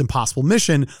almost impossible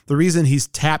mission. The reason he's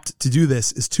tapped to do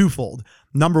this is twofold.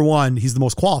 Number one, he's the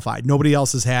most qualified. Nobody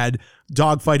else has had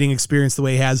dogfighting experience the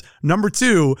way he has. Number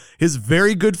two, his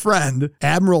very good friend,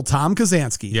 Admiral Tom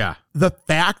Kazansky. Yeah. The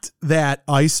fact that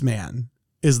Iceman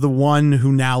is the one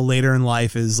who now later in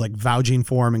life is like vouching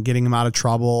for him and getting him out of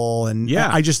trouble. And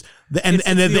I just, and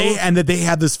that they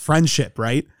had this friendship,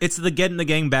 right? It's the getting the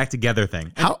gang back together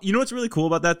thing. And you know what's really cool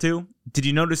about that too? Did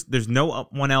you notice there's no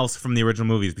one else from the original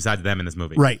movies besides them in this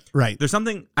movie? Right. There's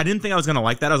something, I didn't think I was going to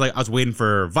like that. I was waiting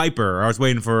for Viper, or I was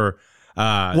waiting for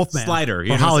Wolfman. Slider.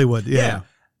 Or Hollywood. Yeah.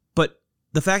 But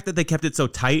the fact that they kept it so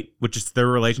tight with just their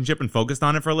relationship and focused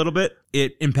on it for a little bit,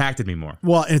 it impacted me more.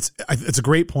 Well, it's a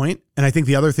great point. And I think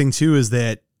the other thing too is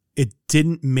that it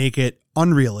didn't make it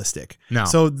unrealistic. No.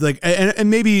 So like, and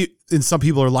maybe and some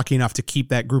people are lucky enough to keep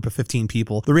that group of 15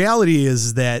 people. The reality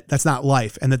is that that's not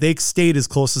life, and that they stayed as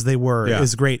close as they were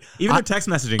is great. Even the text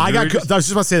messaging. I was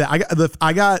just about to say that.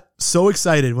 I got so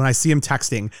excited when I see him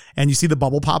texting and you see the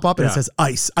bubble pop up and it says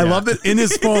ice. I love that in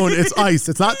his phone it's ice.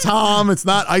 It's not Tom. It's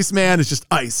not Iceman. It's just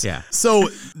ice. Yeah. So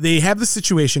they have this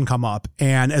situation come up,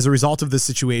 and as a result of this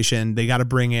situation, they got to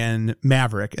bring in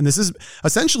Maverick. And this is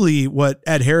essentially what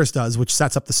Ed Harris does, which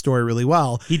sets up the story really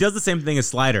well. He does the same thing as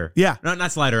Slider. Yeah. No,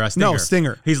 not Slider. Stinger. No,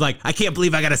 Stinger. He's like, I can't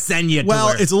believe I got to send you. Well,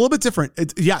 to where. it's a little bit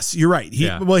different. Yes, you're right.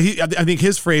 I think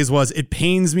his phrase was, "It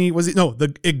pains me."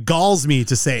 It galls me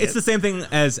to say it's the same thing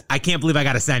as, I can't believe I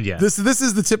got to send you. This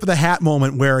is the tip of the hat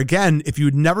moment where, again, if you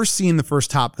had never seen the first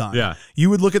Top Gun, you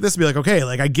would look at this and be like, okay,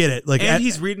 like I get it. Like, and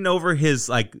he's reading over his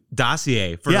like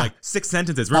dossier for like 6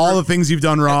 sentences. Remember? All the things you've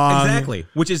done wrong. Exactly.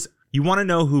 Which is, you want to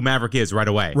know who Maverick is right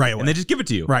away. And they just give it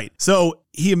to you. Right. So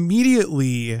he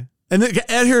immediately, and Ed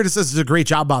Harris does a great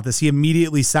job about this. He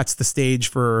immediately sets the stage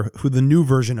for who the new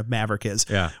version of Maverick is,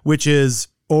 which is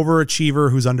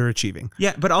overachiever who's underachieving.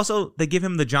 Yeah, but also they give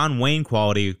him the John Wayne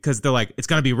quality because they're like, it's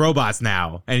going to be robots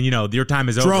now. And, your time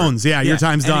is over. Drones, your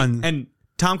time's done. And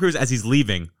Tom Cruise, as he's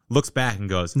leaving, looks back and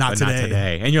goes, not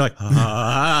today. And you're like,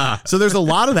 ah. So there's a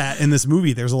lot of that in this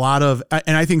movie. There's a lot of,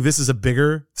 and I think this is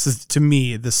to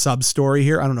me, the sub story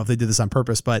here. I don't know if they did this on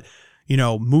purpose, but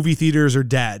movie theaters are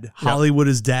dead. Hollywood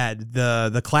is dead.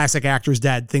 The classic actor's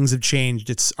dead. Things have changed.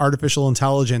 It's artificial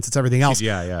intelligence. It's everything else.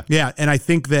 Yeah. And I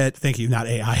think that, thank you, not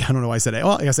AI. I don't know why I said AI.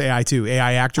 Well, I guess AI too.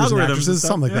 AI actors and actresses,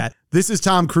 something like that. This is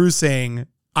Tom Cruise saying,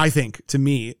 I think, to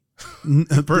me,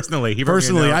 personally,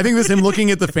 I think this him looking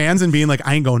at the fans and being like,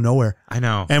 I ain't going nowhere. I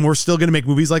know. And we're still going to make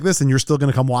movies like this, and you're still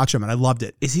going to come watch them. And I loved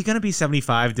it. Is he going to be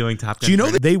 75 doing Top Gun? Do you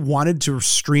know that they wanted to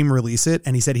stream release it,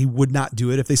 and he said he would not do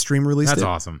it if they stream released it? That's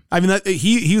awesome. I mean,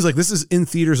 he was like, this is in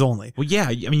theaters only. Well, yeah.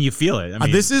 I mean, you feel it.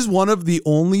 This is one of the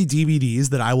only DVDs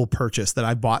that I will purchase that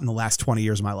I bought in the last 20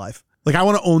 years of my life. Like, I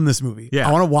want to own this movie. Yeah.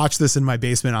 I want to watch this in my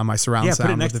basement on my surround sound.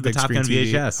 Put it next with to the Top Gun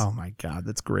VHS. Oh my God,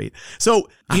 that's great. So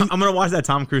I'm going to watch that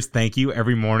Tom Cruise thank you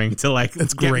every morning to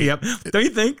that's get great. me up. Don't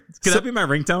you think? Could that be my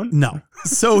ringtone? No.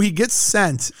 So he gets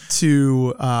sent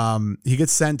to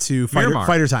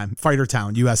Fighter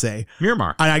Town, USA.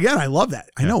 Miramar. And again, I love that.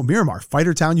 I know, Miramar,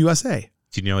 Fighter Town, USA.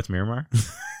 Do you know it's Miramar?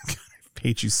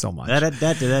 Hate you so much.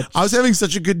 I was having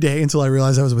such a good day until I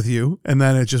realized I was with you, and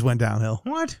then it just went downhill.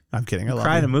 What? I'm kidding. I love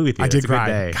cried in a movie theater. I did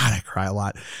cry. God, I cry a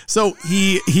lot. So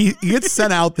he gets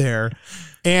sent out there,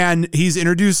 and he's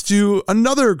introduced to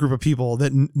another group of people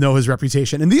that know his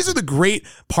reputation. And these are the great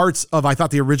parts of, I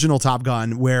thought, the original Top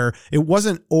Gun, where it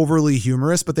wasn't overly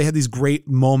humorous, but they had these great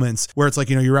moments where it's like,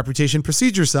 your reputation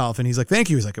precedes yourself. And he's like, thank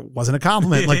you. He's like, it wasn't a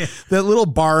compliment. Like that little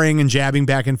barring and jabbing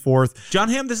back and forth. John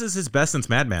Hamm, this is his best since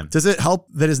Mad Men. Does it help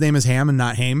that his name is Hamm and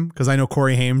not Haim? Because I know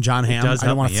Corey Haim, John Hamm. I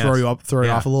don't want to throw it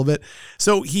off a little bit.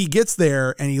 So he gets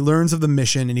there and he learns of the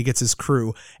mission and he gets his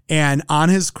crew. And on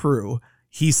his crew,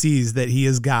 he sees that he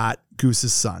has got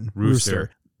Goose's son,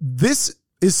 Rooster. This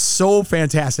is so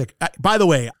fantastic. By the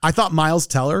way, I thought Miles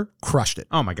Teller crushed it.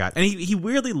 Oh my God. And he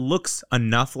weirdly looks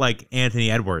enough like Anthony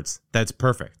Edwards. That's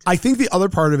perfect. I think the other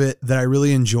part of it that I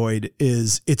really enjoyed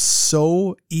is it's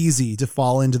so easy to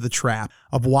fall into the trap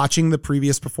of watching the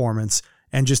previous performance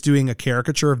and just doing a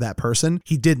caricature of that person.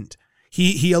 He didn't.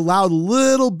 He allowed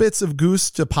little bits of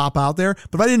Goose to pop out there,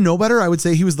 but if I didn't know better, I would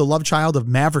say he was the love child of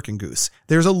Maverick and Goose.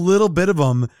 There's a little bit of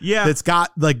him that's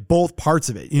got like both parts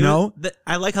of it, you know?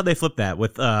 I like how they flipped that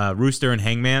with Rooster and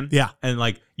Hangman. Yeah. And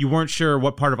like, you weren't sure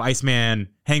what part of Iceman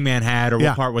Hangman had or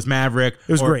what part was Maverick.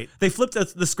 It was great. They flipped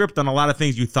the script on a lot of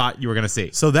things you thought you were going to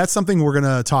see. So that's something we're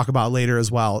going to talk about later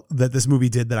as well, that this movie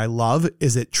did that I love,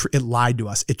 is it lied to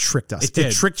us. It tricked us.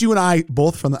 It tricked you and I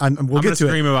both from we'll get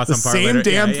to it. About the some part same later.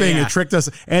 damn thing. It tricked us.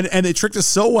 And it tricked us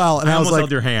so well. And I was like,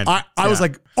 held your hand. I was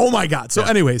like, oh my God. So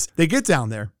anyways, they get down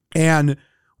there and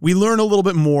we learn a little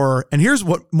bit more. And here's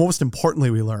what most importantly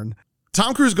we learn.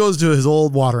 Tom Cruise goes to his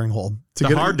old watering hole to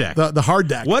get hard deck. The hard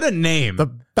deck. What a name. The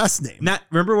best name.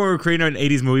 Remember when we were creating an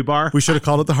 80s movie bar? We should have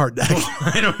called it the hard deck.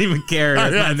 I don't even care.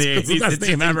 That's not in the 80s. It's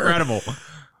incredible.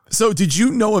 So did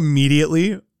you know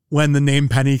immediately when the name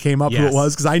Penny came up who it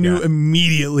was? Because I knew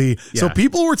immediately. Yeah. So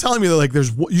people were telling me that like,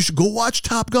 you should go watch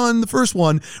Top Gun, the first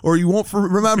one, or you won't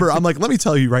remember. I'm like, let me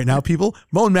tell you right now, people.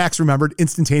 Mo and Max remembered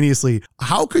instantaneously.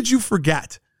 How could you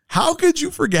forget? How could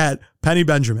you forget Penny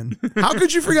Benjamin? How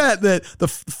could you forget that the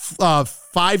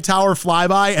 5-tower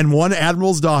flyby and one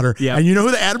admiral's daughter? Yep. And you know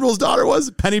who the admiral's daughter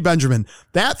was? Penny Benjamin.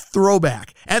 That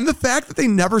throwback. And the fact that they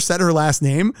never said her last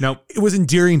name, it was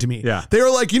endearing to me. Yeah. They were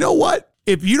like, you know what?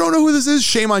 If you don't know who this is,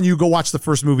 shame on you. Go watch the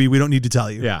first movie. We don't need to tell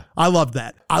you. Yeah. I love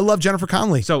that. I love Jennifer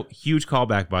Connelly. So huge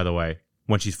callback, by the way.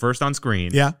 when she's first on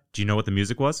screen. Yeah. Do you know what the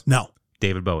music was? No.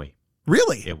 David Bowie.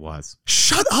 Really? It was.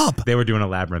 Shut up. They were doing a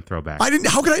Labyrinth throwback.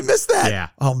 How could I miss that? Yeah.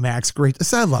 Oh, Max, great.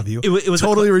 I love you. It was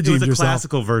totally redeemed It was a yourself.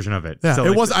 classical version of it. Yeah, So, it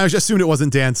like, was. I assumed it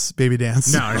wasn't Dance, Baby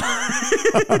Dance. No.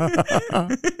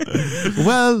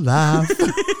 Well, laugh.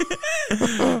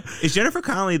 Is Jennifer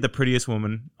Connelly the prettiest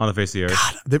woman on the face of the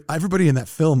earth? God, everybody in that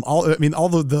film. All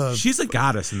the. She's a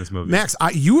goddess in this movie. Max,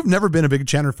 you have never been a big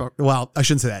Jennifer. Well, I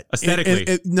shouldn't say that.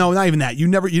 Aesthetically. No, not even that. You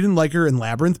didn't like her in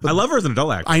Labyrinth. But I love her as an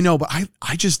adult actress. I know, but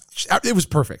I just, it was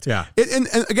perfect. Yeah. And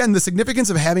again, the significance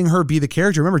of having her be the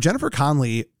character. Remember, Jennifer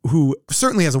Connelly, who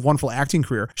certainly has a wonderful acting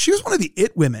career, she was one of the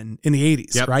it women in the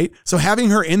 80s, Yep. right? So having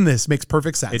her in this makes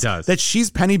perfect sense. It does. That she's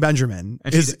Penny Benjamin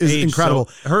And is she's aged, incredible.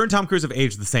 so her and Tom Cruise have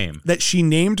aged the same. That she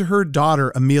named her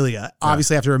daughter Amelia,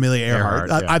 obviously after Amelia Earhart.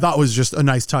 Earhart, yeah. I thought was just a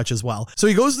nice touch as well. So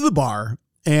he goes to the bar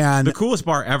and The coolest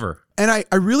bar ever. And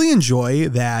I really enjoy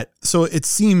that. So it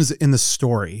seems in the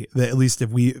story that, at least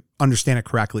if we understand it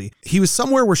correctly, he was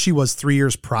somewhere where she was 3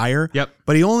 years prior. Yep.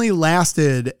 But he only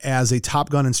lasted as a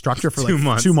Top Gun instructor for 2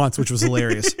 months. 2 months, which was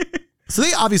hilarious. So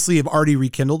they obviously have already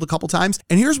rekindled a couple times.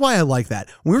 And here's why I like that.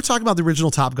 When we were talking about the original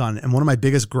Top Gun, and one of my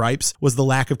biggest gripes was the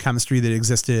lack of chemistry that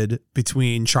existed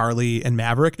between Charlie and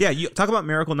Maverick. Yeah, you talk about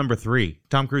Miracle Number 3.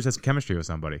 Tom Cruise has chemistry with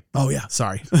somebody. Oh, yeah.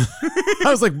 Sorry. I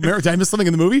was like, did I miss something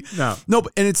in the movie? No. No,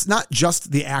 and it's not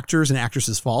just the actors and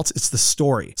actresses' faults. It's the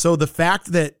story. So the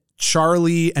fact that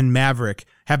Charlie and Maverick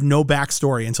have no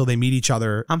backstory until they meet each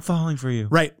other. I'm falling for you.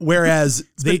 Right. Whereas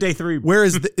day 3.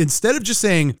 Whereas instead of just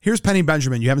saying, here's Penny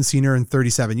Benjamin, you haven't seen her in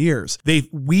 37 years, they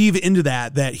weave into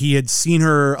that he had seen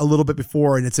her a little bit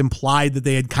before, and it's implied that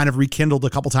they had kind of rekindled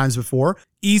a couple times before.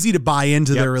 Easy to buy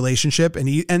into their relationship. And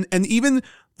even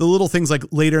the little things like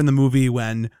later in the movie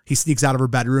when he sneaks out of her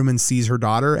bedroom and sees her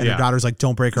daughter, and her daughter's like,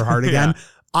 don't break her heart again. Yeah.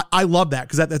 I love that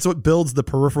because that's what builds the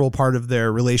peripheral part of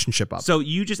their relationship up. So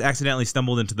you just accidentally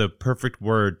stumbled into the perfect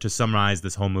word to summarize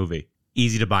this whole movie.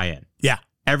 Easy to buy in. Yeah.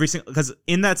 Every single, because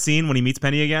in that scene when he meets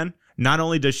Penny again, not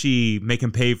only does she make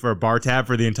him pay for a bar tab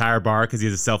for the entire bar because he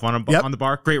has a cell phone on the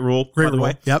bar. Great rule. Great by the rule.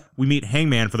 way. Yep. We meet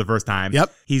Hangman for the first time.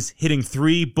 Yep. He's hitting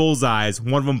 3 bullseyes,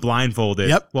 one of them blindfolded.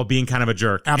 Yep. While being kind of a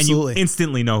jerk. Absolutely. And you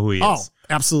instantly know who he is. Oh,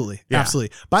 absolutely. Yeah.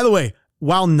 Absolutely. By the way,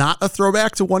 while not a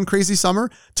throwback to One Crazy Summer,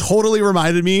 totally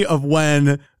reminded me of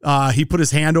when he put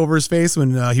his hand over his face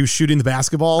when he was shooting the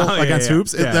basketball against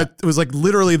hoops. Yeah. It was like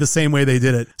literally the same way they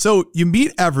did it. So you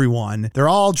meet everyone. They're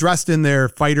all dressed in their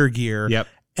fighter gear. Yep.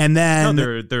 And then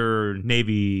they're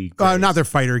Navy. not their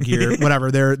fighter gear, whatever.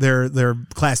 They're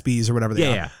Class Bs or whatever they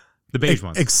are. Yeah. The beige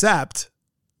ones. Except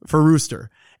for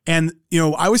Rooster. And, I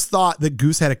always thought that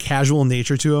Goose had a casual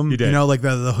nature to him. He did. Like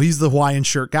he's the Hawaiian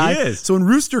shirt guy. He is. So when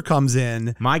Rooster comes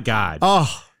in, My God.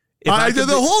 oh, I could the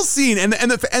be- whole scene. And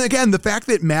again, the fact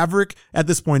that Maverick at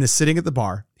this point is sitting at the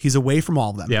bar, he's away from all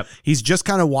of them. Yep. He's just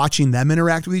kind of watching them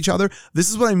interact with each other.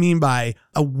 This is what I mean by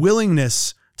a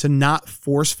willingness to not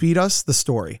force feed us the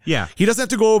story. Yeah. He doesn't have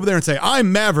to go over there and say,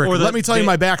 I'm Maverick. Or Let me tell you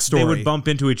my backstory. They would bump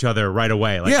into each other right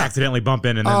away, like Yeah. accidentally bump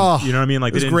in, and then you know what I mean.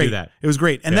 Like it was they didn't great. do that. It was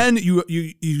great. And then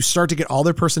you start to get all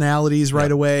their personalities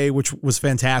right away, which was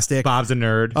fantastic. Bob's a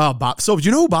nerd. Oh, Bob. So do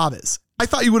you know who Bob is? I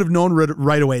thought you would have known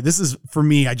right away. This is, for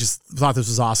me, I just thought this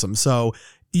was awesome. So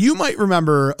you might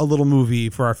remember a little movie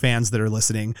for our fans that are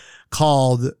listening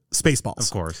called Spaceballs.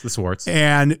 Of course, the Swartz.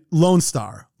 And Lone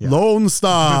Star. Lone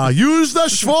Star. Use the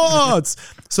Schwartz.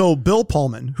 So Bill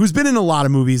Pullman, who's been in a lot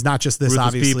of movies, not just this, Ruthless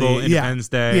obviously. People, Independence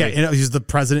Day. Yeah, he's the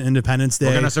president of Independence Day.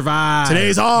 We're gonna survive.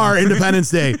 Today's our Independence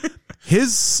Day.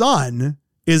 His son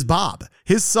is Bob.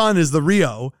 His son is the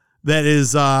Rio that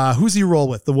is, who's he roll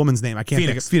with? The woman's name. I can't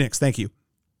think of Phoenix. Thank you.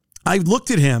 I looked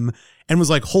at him and was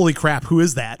like, holy crap, who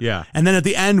is that? Yeah. And then at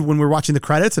the end, when we were watching the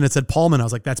credits and it said Pullman, I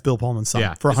was like, that's Bill Pullman's son.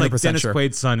 Yeah, For 100% it's like Dennis sure.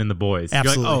 Quaid's son in The Boys.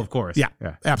 Absolutely. You're like, oh, of course. Yeah,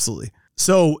 absolutely.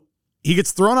 So he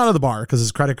gets thrown out of the bar because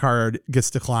his credit card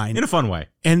gets declined. In a fun way.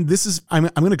 And this is, I'm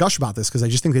going to gush about this because I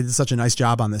just think they did such a nice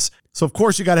job on this. So of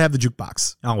course you got to have the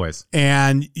jukebox. Always.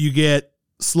 And you get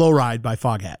Slow Ride by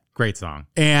Foghat. Great song.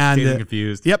 And Dazed and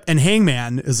Confused. Yep. And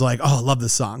Hangman is like, oh, I love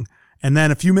this song. And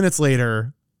then a few minutes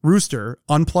later, Rooster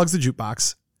unplugs the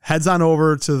jukebox, heads on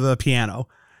over to the piano,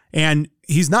 and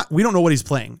we don't know what he's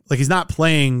playing. Like, he's not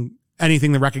playing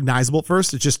anything recognizable at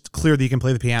first. It's just clear that he can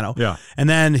play the piano. Yeah. And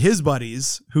then his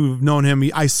buddies who've known him,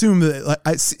 I assume that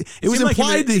it was like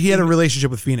implied that he had a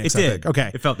relationship with Phoenix. It did. I think.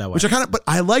 Okay. It felt that way. Which but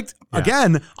I liked,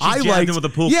 again, jabbed him with a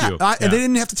pool cue. and they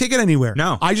didn't have to take it anywhere.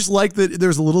 No. I just like that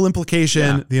there's a little implication,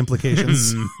 Yeah. the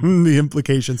implications, the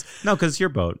implications. No, because it's your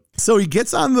boat. So he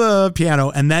gets on the piano,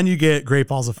 and then you get Great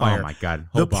Balls of Fire. Oh, my God.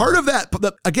 The part of that,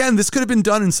 again, this could have been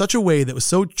done in such a way that was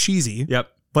so cheesy. Yep.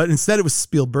 But instead it was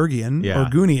Spielbergian or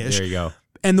Goonieish. There you go.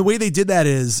 And the way they did that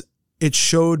is it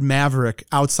showed Maverick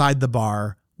outside the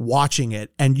bar watching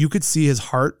it, and you could see his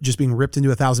heart just being ripped into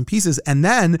 1,000 pieces. And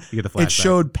then it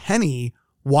showed Penny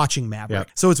watching Maverick. Yep.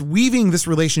 So it's weaving this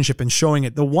relationship and showing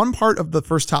it. The one part of the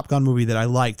first Top Gun movie that I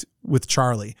liked with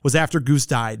Charlie was after Goose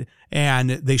died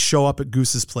and they show up at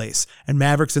Goose's place and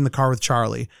Maverick's in the car with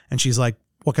Charlie and she's like,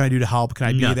 what can I do to help? Can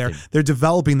I be there? They're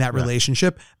developing that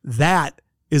relationship. That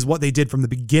is what they did from the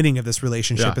beginning of this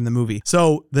relationship in the movie.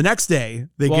 So the next day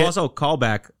also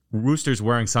callback. Rooster's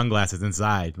wearing sunglasses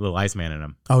inside, little Iceman in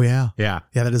them. Oh, yeah. Yeah.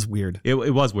 Yeah, that is weird. It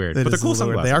was weird. But they're cool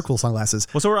sunglasses. They are cool sunglasses.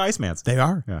 Well, so are Iceman's. They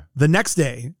are. Yeah. The next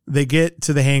day, they get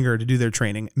to the hangar to do their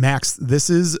training. Max, this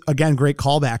is, again, great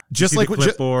callback. Just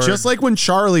like when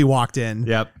Charlie walked in.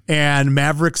 Yep. And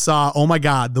Maverick saw, oh my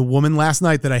God, the woman last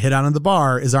night that I hit on in the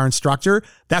bar is our instructor.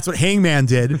 That's what Hangman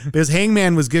did because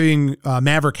Hangman was giving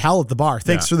Maverick hell at the bar.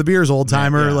 Thanks for the beers, old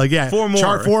timer. Four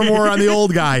more. Four more on the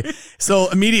old guy. So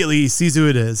immediately he sees who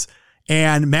it is.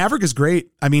 And Maverick is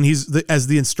great. I mean, as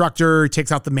the instructor, he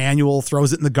takes out the manual,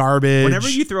 throws it in the garbage. Whenever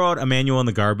you throw out a manual in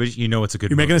the garbage, you know it's a good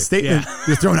You're movie. making a statement. Yeah.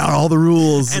 You're throwing out all the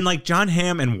rules. And like John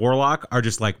Hamm and Warlock are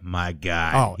just like, my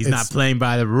guy. Oh, he's not playing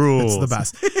by the rules. It's the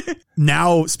best.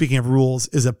 Now, speaking of rules,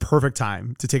 is a perfect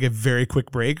time to take a very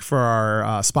quick break for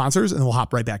our sponsors, and we'll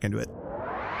hop right back into it.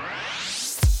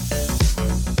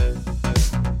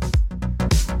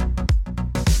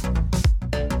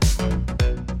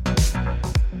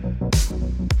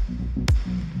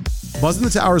 Buzz in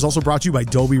the Tower is also brought to you by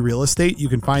Dobie Real Estate. You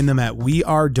can find them at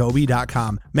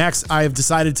wearedobie.com. Max, I have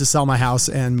decided to sell my house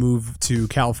and move to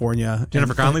California.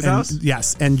 Jennifer Connelly's house?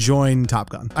 Yes, and join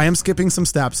Top Gun. I am skipping some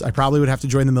steps. I probably would have to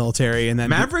join the military and then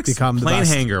become the plane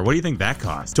best. hangar. What do you think that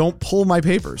costs? Don't pull my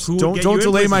papers. Don't get you in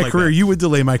delay places my like career. that? You would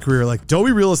delay my career. Like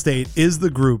Dobie Real Estate is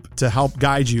the group to help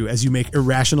guide you as you make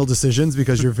irrational decisions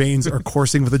because your veins are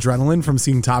coursing with adrenaline from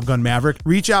seeing Top Gun Maverick.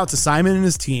 Reach out to Simon and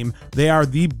his team. They are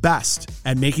the best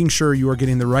at making sure you are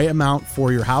getting the right amount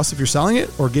for your house if you're selling it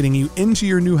or getting you into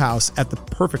your new house at the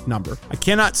perfect number. I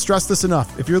cannot stress this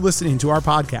enough. If you're listening to our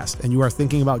podcast and you are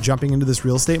thinking about jumping into this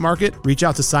real estate market, reach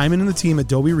out to Simon and the team at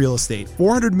Dobie Real Estate.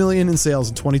 $400 million in sales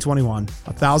in 2021,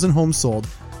 1,000 homes sold.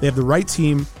 They have the right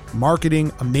team,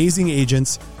 marketing, amazing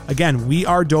agents. Again,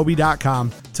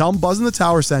 wearedobie.com. Tell them Buzz in the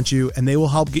Tower sent you, and they will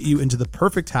help get you into the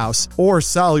perfect house or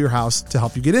sell your house to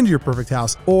help you get into your perfect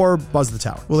house or buzz the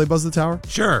tower. Will they buzz the tower?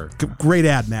 Sure. Great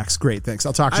ad, Max. Great. Thanks.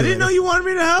 I'll talk to you later. I didn't know you wanted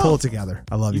me to help. Pull it together.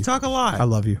 I love you. You talk a lot. I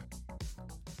love you.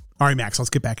 All right, Max, let's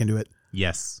get back into it.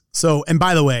 Yes. So, and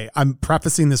by the way, I'm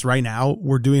prefacing this right now.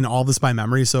 We're doing all this by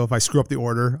memory. So if I screw up the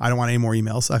order, I don't want any more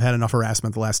emails. I've had enough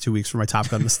harassment the last 2 weeks for my Top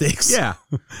Gun mistakes. Yeah.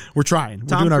 We're trying. We're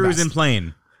Tom doing our Cruise best. in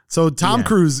plane. So Tom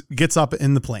Cruise gets up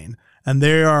in the plane and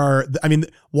they are, I mean,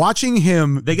 watching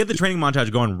him. They get the training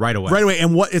montage going right away. Right away.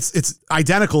 And what it's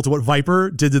identical to what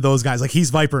Viper did to those guys. Like he's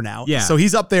Viper now. Yeah. So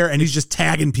he's up there and he's just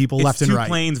tagging people left and right.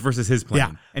 Two planes versus his plane.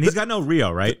 Yeah. And he's got no Rio,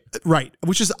 right? Right.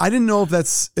 Which is, I didn't know if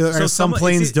that's, some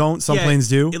planes don't, some yeah, planes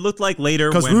do. It looked like later.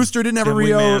 Because Rooster didn't have a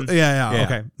Rio. Wingman, Yeah.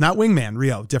 Okay. Not Wingman,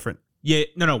 Rio, different. Yeah.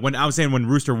 No. When I was saying when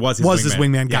Rooster was his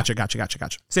wingman.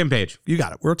 Gotcha. Same page. You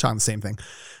got it. We're talking the same thing.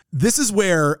 This is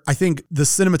where I think the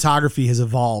cinematography has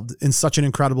evolved in such an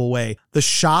incredible way. The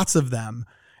shots of them.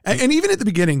 And even at the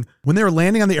beginning, when they were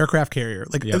landing on the aircraft carrier,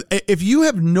 like if you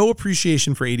have no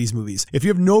appreciation for 80s movies, if you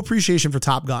have no appreciation for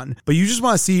Top Gun, but you just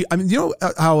want to see, I mean, you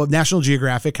know how National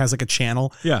Geographic has like a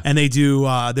channel? Yeah. And they do,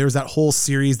 there was that whole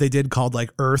series they did called like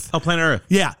Earth. Oh, Planet Earth.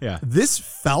 Yeah. Yeah. This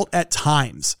felt at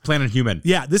times. Planet Human.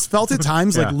 Yeah. This felt at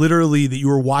times like literally that you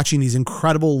were watching these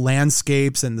incredible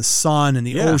landscapes and the sun and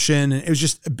the ocean. And it was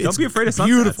just, Don't be afraid of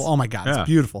sunsets. Beautiful. Oh my God. It's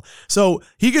beautiful. So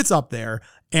he gets up there.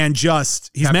 And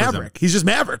he's Maverick. He's just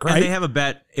Maverick, right? And they have a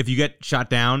bet if you get shot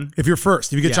down. If you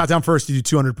get shot down first, you do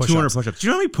 200 push-ups. 200 push-ups. Do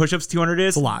you know how many push-ups 200 is?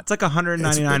 It's a lot. It's like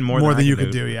 199 more than you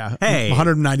could do. Yeah. Hey.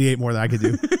 198 more than I could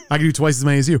do. I could do twice as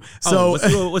many as you. So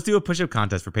let's do a push-up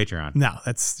contest for Patreon. No,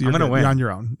 I'm going to win.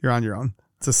 You're on your own.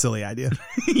 It's a silly idea.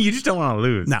 You just don't want to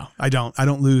lose. No, I don't. I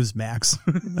don't lose, Max.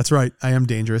 That's right. I am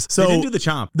dangerous. So they didn't do the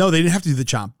chomp. No, they didn't have to do the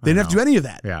chomp. They didn't have to do any of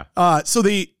that. Yeah. So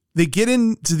they get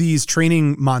into these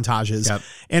training montages. Yep.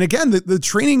 And again, the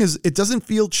training it doesn't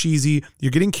feel cheesy.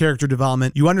 You're getting character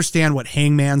development. You understand what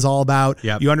Hangman's all about.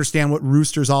 Yep. You understand what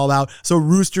Rooster's all about. So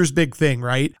Rooster's big thing,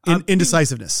 right?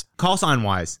 Indecisiveness. Call sign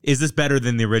wise, is this better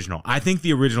than the original? I think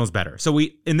the original is better. So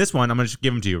in this one, I'm going to just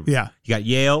give them to you. Yeah. You got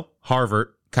Yale,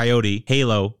 Harvard, Coyote,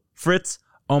 Halo, Fritz,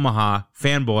 Omaha,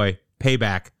 Fanboy,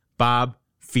 Payback, Bob,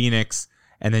 Phoenix,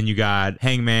 and then you got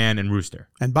Hangman and Rooster.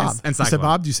 And Bob. And you said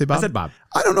Bob? Do you say Bob? I said Bob.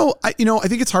 I don't know. I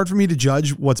think it's hard for me to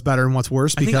judge what's better and what's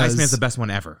worse because I think Iceman's the best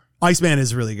one ever. Iceman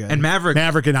is really good. And Maverick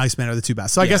and Iceman are the two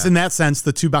best. So I guess in that sense,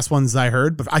 the two best ones I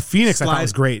heard. But Phoenix I thought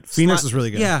was great. Phoenix was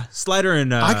really good. Yeah, Slider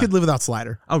and... I could live without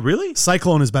Slider. Oh, really?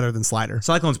 Cyclone is better than Slider.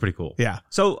 Cyclone's pretty cool. Yeah.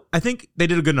 So I think they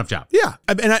did a good enough job. Yeah.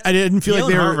 And I didn't feel Yale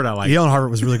like they and were... Harvard I like. Yale and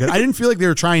Harvard was really good. I didn't feel like they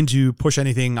were trying to push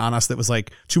anything on us that was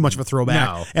like too much of a throwback.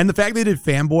 No. And the fact they did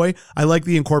Fanboy, I like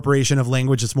the incorporation of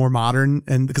language that's more modern,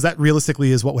 and because that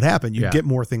realistically is what would happen. You get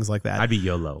more things like that. I'd be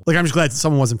YOLO. Like, I'm just glad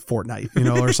someone wasn't Fortnite,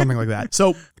 or something like that.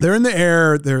 So they're in the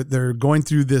air, they're going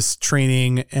through this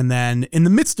training, and then in the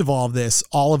midst of all of this,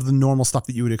 all of the normal stuff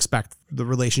that you would expect, the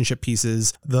relationship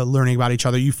pieces, the learning about each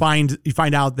other, you find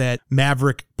out that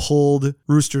Maverick pulled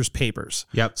Rooster's papers.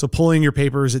 Yep. So pulling your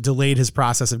papers, it delayed his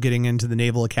process of getting into the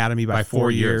Naval Academy by 4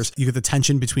 years. You get the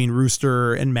tension between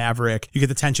Rooster and Maverick. You get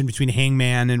the tension between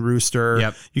Hangman and Rooster.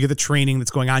 Yep. You get the training that's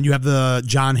going on. You have the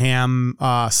John Hamm,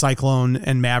 Cyclone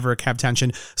and Maverick have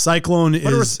tension. Cyclone is...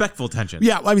 What a respectful tension.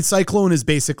 Yeah, I mean, Cyclone is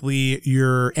basically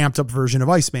your amped up version of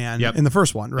Iceman in the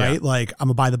first one, right? Yeah. Like, I'm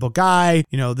a by the book guy,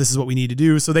 this is what we need to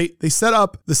do. So they set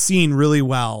up the scene really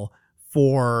well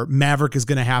for Maverick is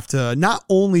going to have to not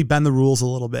only bend the rules a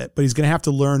little bit, but he's going to have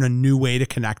to learn a new way to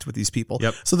connect with these people.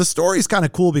 Yep. So the story is kind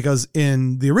of cool because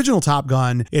in the original Top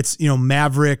Gun, it's,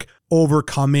 Maverick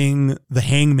overcoming the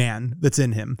hangman that's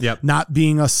in him. Yep. Not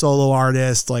being a solo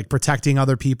artist, like protecting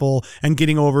other people and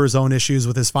getting over his own issues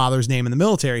with his father's name in the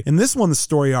military. In this one, the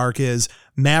story arc is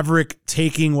Maverick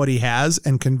taking what he has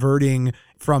and converting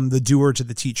from the doer to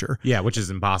the teacher. Yeah, which is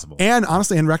impossible. And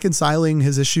honestly, and reconciling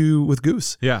his issue with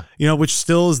Goose. Yeah. Which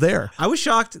still is there. I was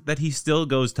shocked that he still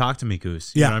goes talk to me,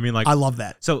 Goose. You Yeah. know what I mean? Like, I love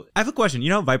that. So I have a question.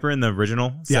 Viper in the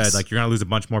original said, Yes. like, you're going to lose a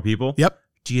bunch more people. Yep.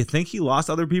 Do you think he lost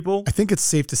other people? I think it's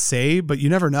safe to say, but you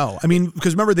never know. I mean,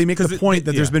 because remember, they make the point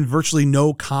that there's been virtually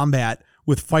no combat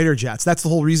with fighter jets. That's the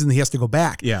whole reason he has to go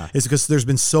back. Yeah. Is because there's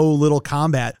been so little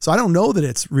combat. So I don't know that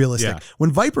it's realistic. Yeah.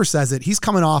 When Viper says it, he's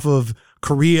coming off of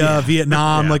Korea,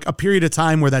 Vietnam, like a period of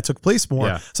time where that took place more.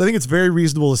 Yeah. So I think it's very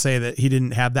reasonable to say that he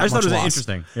didn't have that I just much thought it was loss.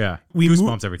 interesting. Yeah. We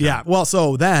Goosebumps every time. Yeah. Well,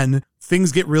 so then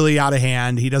things get really out of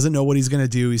hand. He doesn't know what he's going to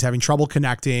do. He's having trouble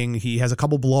connecting. He has a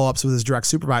couple blow-ups with his direct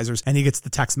supervisors, and he gets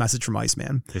the text message from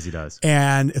Iceman. Yes, he does.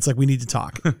 And it's like, we need to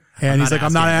talk. And he's like,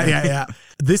 I'm not, yeah.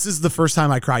 This is the first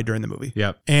time I cried during the movie.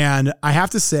 Yep. And I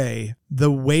have to say,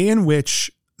 the way in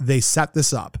which they set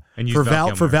this up And for Val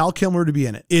Kilmer. for Val Kilmer to be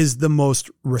in it is the most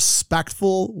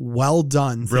respectful, well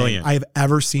done Brilliant. thing I have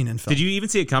ever seen in film. Did you even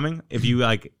see it coming? If you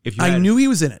I knew he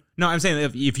was in it. No, I'm saying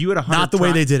if you had 100 Not the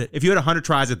way they did it. If you had 100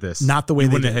 tries at this, Not the way you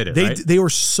they wouldn't did have hit it. Right? They were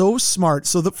so smart.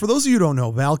 So for those of you who don't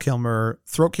know, Val Kilmer,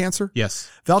 throat cancer.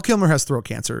 Yes. Val Kilmer has throat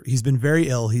cancer. He's been very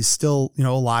ill. He's still,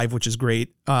 alive, which is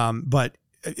great. But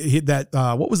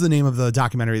what was the name of the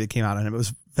documentary that came out on him? It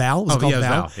was Val. Was it called it was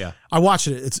Val? Val, yeah. I watched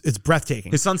it. It's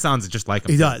breathtaking. His son sounds just like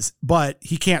him. He does, but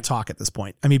he can't talk at this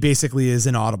point. I mean, basically is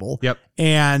inaudible. Yep.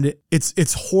 And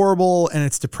it's horrible and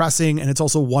it's depressing, and it's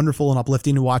also wonderful and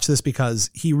uplifting to watch this because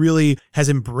he really has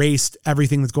embraced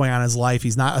everything that's going on in his life.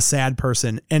 He's not a sad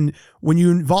person. And when you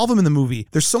involve him in the movie,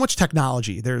 there's so much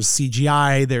technology. There's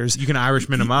CGI. You can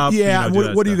Irishman him up. Yeah.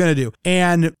 do What are you going to do?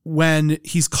 And when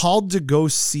he's called to go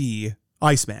see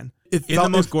Iceman, it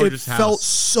felt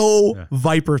so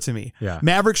Viper to me. Yeah.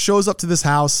 Maverick shows up to this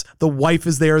house. The wife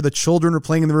is there. The children are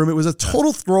playing in the room. It was a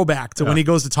total throwback to when he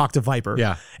goes to talk to Viper.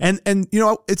 Yeah. And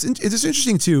it's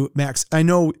interesting too, Max. I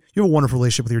know you have a wonderful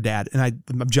relationship with your dad, and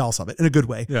I'm jealous of it in a good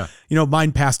way. Yeah.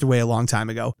 Mine passed away a long time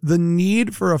ago. The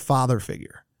need for a father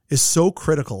figure is so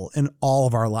critical in all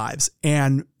of our lives.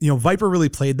 And, Viper really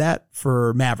played that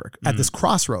for Maverick at this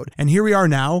crossroad. And here we are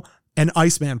now. And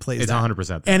Iceman plays It's that.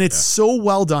 100%. And it's so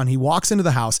well done. He walks into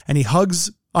the house and he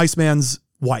hugs Iceman's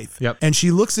wife. Yep. And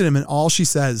she looks at him and all she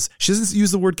says, she doesn't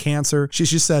use the word cancer. She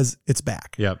just says, it's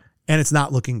back. Yep. And it's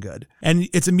not looking good. And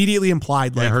it's immediately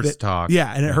implied like it hurts that- to talk.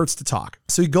 Yeah, and it hurts to talk.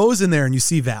 So he goes in there and you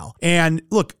see Val. And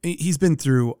look, he's been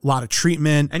through a lot of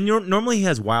treatment. And normally he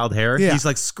has wild hair. Yeah. He's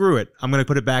like, screw it. I'm going to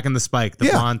put it back in the spike. The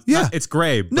blonde. Yeah. It's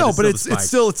gray. But No, it's but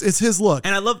still the spike. it's his look.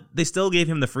 And I love they still gave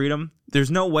him the freedom.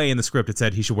 There's no way in the script it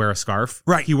said he should wear a scarf.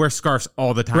 Right. He wears scarves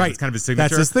all the time. Right. It's kind of his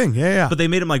signature. That's his thing. Yeah. But they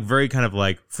made him like very kind of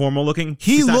like formal looking.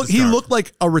 He besides the scarf. looked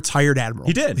like a retired admiral.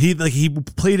 He did. He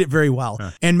played it very well.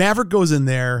 And Maverick goes in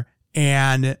there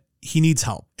and he needs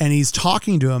help. And he's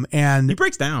talking to him and He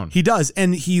breaks down. He does.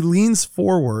 And he leans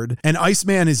forward and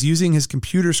Iceman is using his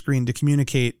computer screen to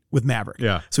communicate with Maverick.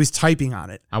 Yeah. So he's typing on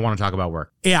it. I want to talk about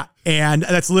work. Yeah. And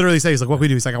that's literally saying, he's like, what can we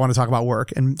do? He's like, I want to talk about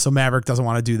work. And so Maverick doesn't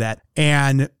want to do that.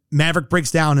 And Maverick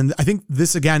breaks down. And I think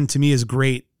this again to me is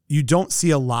great. you don't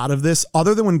see a lot of this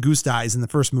other than when Goose dies in the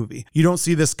first movie. You don't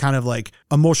see this kind of like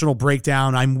emotional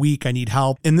breakdown. I'm weak. I need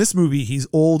help. In this movie, he's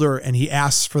older and he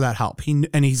asks for that help.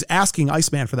 He's asking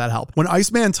Iceman for that help. When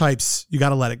Iceman types, you got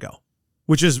to let it go,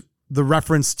 which is the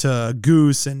reference to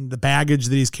Goose and the baggage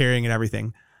that he's carrying and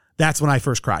everything. That's when I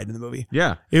first cried in the movie.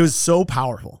 Yeah. It was so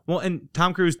powerful. Well, and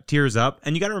Tom Cruise tears up.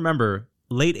 And you got to remember,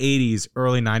 late 80s,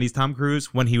 early 90s Tom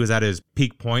Cruise, when he was at his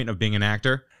peak point of being an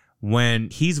actor, when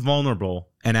he's vulnerable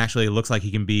and actually looks like he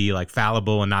can be like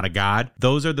fallible and not a god,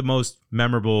 those are the most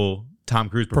memorable Tom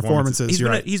Cruise performances.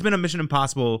 He's been a Mission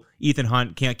Impossible, Ethan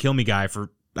Hunt, can't kill me guy for,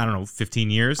 I don't know,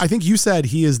 15 years. I think you said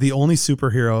he is the only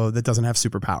superhero that doesn't have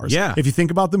superpowers. Yeah. If you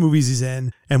think about the movies he's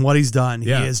in and what he's done,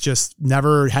 he has just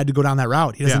never had to go down that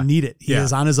route. He doesn't need it. He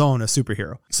is on his own a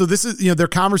superhero. So this is, their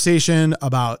conversation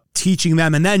about teaching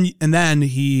them. And then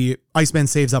Iceman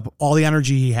saves up all the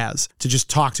energy he has to just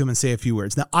talk to him and say a few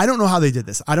words. Now, I don't know how they did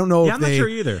this. I don't know if I'm not sure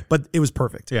either. But it was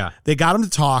perfect. Yeah. They got him to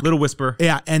talk. Little whisper.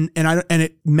 Yeah. And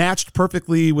it matched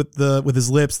perfectly with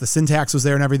his lips. The syntax was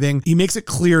there and everything. He makes it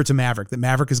clear to Maverick that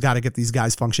Maverick has got to get these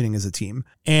guys functioning as a team.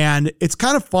 And it's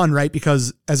kind of fun, right?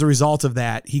 Because as a result of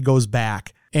that, he goes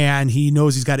back and he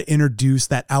knows he's got to introduce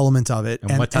that element of it.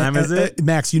 And what time is it?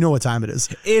 Max, you know what time it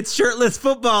is. It's shirtless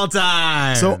football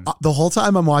time. So the whole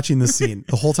time I'm watching this scene,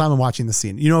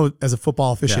 as a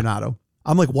football aficionado,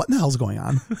 I'm like, what in the hell's going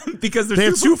on? Because they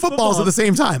have two footballs at the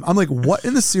same time. I'm like, what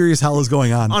in the serious hell is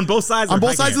going on? On both sides? On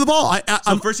both sides of the ball.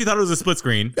 So first you thought it was a split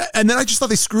screen. And then I just thought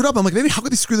they screwed up. I'm like, how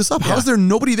could they screw this up? How is there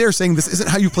nobody there saying this isn't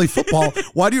how you play football?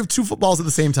 Why do you have two footballs at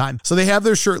the same time? So they have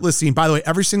their shirtless scene. By the way,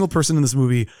 every single person in this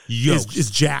movie is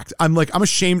jacked. I'm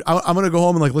ashamed. I'm going to go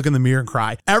home and look in the mirror and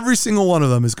cry. Every single one of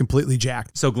them is completely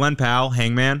jacked. So Glenn Powell,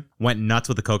 Hangman, went nuts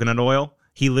with the coconut oil.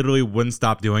 He literally wouldn't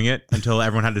stop doing it until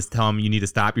everyone had to tell him, you need to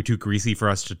stop. You're too greasy for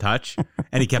us to touch.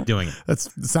 And he kept doing it. That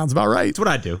sounds about right. That's what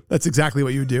I'd do. That's exactly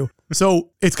what you would do.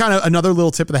 So it's kind of another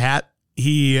little tip of the hat.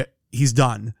 He's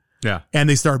done. Yeah. And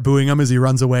they start booing him as he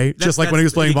runs away, just like when he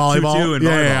was playing volleyball.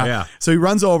 Yeah. So he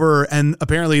runs over, and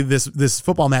apparently this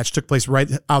football match took place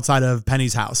right outside of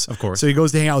Penny's house. Of course. So he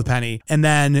goes to hang out with Penny, and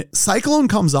then Cyclone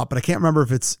comes up, but I can't remember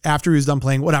if it's after he was done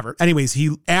playing, whatever. Anyways,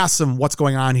 he asks him what's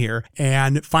going on here,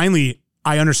 and finally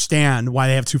I understand why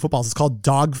they have two footballs. It's called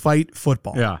dogfight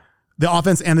football. Yeah. The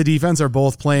offense and the defense are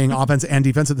both playing offense and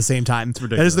defense at the same time.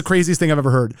 That is the craziest thing I've ever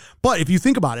heard. But if you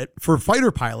think about it, for a fighter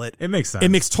pilot, it makes sense. It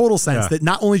makes total sense that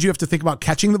not only do you have to think about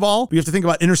catching the ball, but you have to think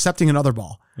about intercepting another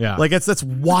ball. Yeah. That's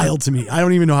wild to me. I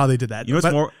don't even know how they did that. You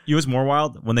know what's more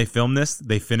wild? When they filmed this,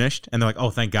 they finished and they're like,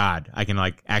 oh, thank God, I can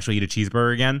actually eat a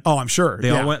cheeseburger again. Oh, I'm sure.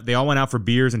 They all went out for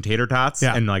beers and tater tots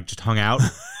and just hung out.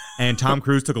 And Tom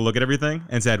Cruise took a look at everything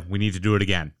and said, we need to do it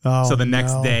again. Oh, so the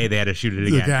next day they had to shoot it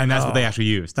again. And that's what they actually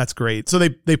used. That's great. So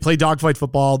they play dogfight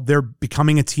football. They're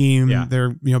becoming a team. Yeah.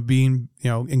 They're, being,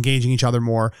 engaging each other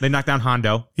more. They knocked down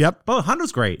Hondo. Yep. Oh,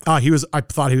 Hondo's great. I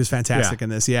thought he was fantastic in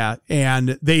this. Yeah.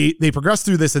 And they progress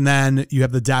through this, and then you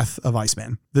have the death of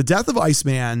Iceman. The death of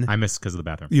Iceman. I missed because of the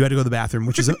bathroom. You had to go to the bathroom,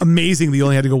 which is amazing that you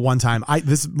only had to go one time.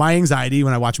 My anxiety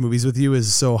when I watch movies with you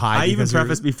is so high. I even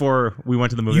prefaced before we went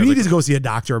to the movie. You needed to go see a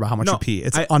doctor about how much you pee.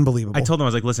 It's unbelievable. I told him, I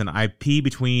was like, listen, I pee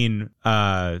between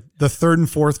the third and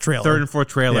fourth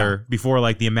trailer. Before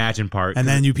the Imagine part. And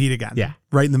then you peed again. Yeah.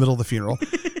 Right in the middle of the funeral.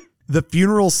 The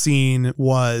funeral scene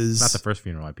was not the first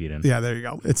funeral I peed in. Yeah, there you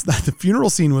go. It's not the funeral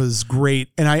scene was great,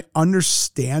 and I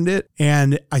understand it,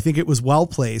 and I think it was well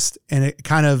placed, and it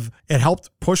helped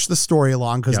push the story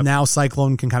along because now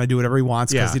Cyclone can kind of do whatever he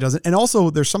wants because he doesn't. And also,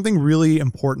 there's something really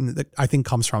important that I think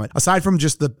comes from it, aside from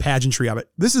just the pageantry of it.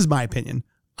 This is my opinion.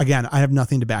 Again, I have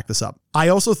nothing to back this up. I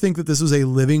also think that this was a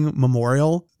living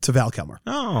memorial to Val Kilmer.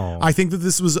 Oh, I think that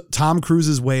this was Tom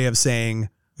Cruise's way of saying,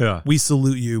 we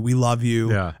salute you. We love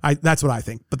you. Yeah. That's what I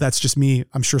think. But that's just me.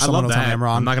 I'm sure someone will tell me I'm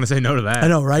wrong. I'm not going to say no to that. I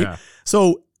know, right? Yeah.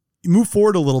 So move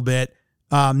forward a little bit.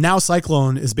 Now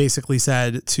Cyclone is basically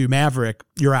said to Maverick,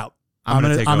 you're out. I'm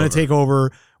going to take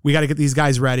over. We got to get these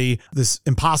guys ready. This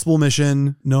impossible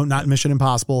mission. No, not Mission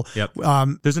Impossible. Yep.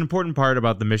 There's an important part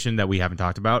about the mission that we haven't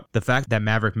talked about. The fact that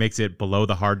Maverick makes it below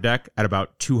the hard deck at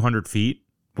about 200 feet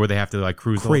where they have to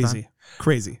cruise the whole time.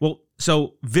 Crazy. Well,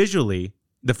 so visually,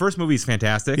 the first movie is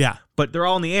fantastic. Yeah. But they're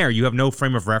all in the air. You have no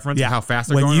frame of reference of how fast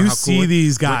they're when going. When you you see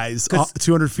these guys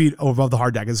 200 feet above the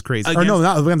hard deck is crazy. Or no,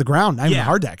 not on the ground. Not even the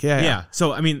hard deck. Yeah.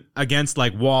 So, against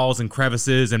walls and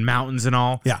crevices and mountains and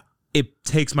all. Yeah. It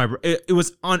takes my it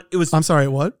was I'm sorry,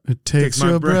 what? It takes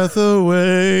your breath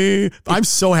away. I'm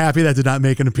so happy that did not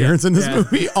make an appearance in this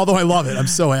movie, although I love it. I'm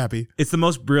so happy. It's the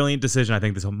most brilliant decision I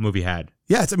think this whole movie had.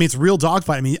 Yeah, it's real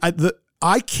dogfight.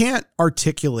 I can't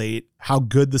articulate how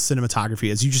good the cinematography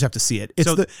is. You just have to see it.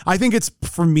 I think it's,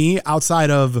 for me,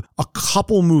 outside of a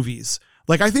couple movies,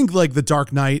 like I think like The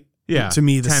Dark Knight, to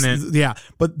me, Tenet.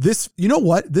 But this, you know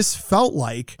what? This felt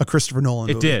like a Christopher Nolan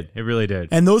movie. It did. It really did.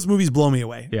 And those movies blow me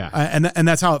away. Yeah. And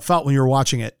that's how it felt when you were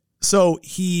watching it. So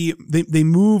they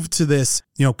moved to this,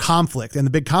 conflict. And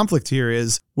the big conflict here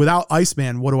is, without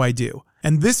Iceman, what do I do?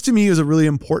 And this to me is a really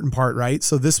important part, right?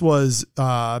 So this was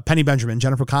Penny Benjamin,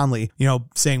 Jennifer Connelly,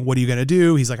 saying, what are you going to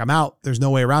do? He's like, I'm out. There's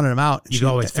no way around it. I'm out. You can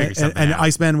always figure something out. And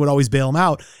Iceman would always bail him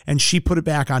out. And she put it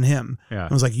back on him. Yeah.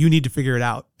 And was like, you need to figure it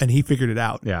out. And he figured it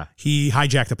out. Yeah. He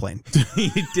hijacked a plane.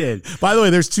 He did. By the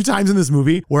way, there's 2 times in this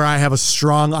movie where I have a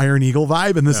strong Iron Eagle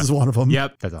vibe, and this is one of them.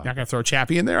 Yep. You're not going to throw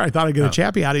Chappie in there? I thought I'd get a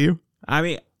Chappie out of you. I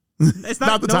mean, it's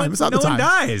not the time. It's not the time. No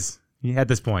one dies at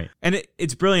this point. And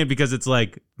it's brilliant because it's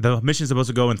like the mission's supposed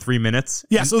to go in 3 minutes.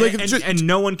 Yeah, so and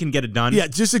no one can get it done. Yeah,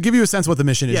 just to give you a sense what the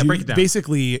mission is. Yeah, break it down.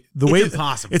 Basically, It's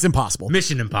impossible. It's impossible.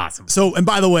 Mission impossible. So, and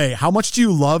by the way, how much do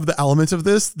you love the element of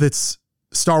this that's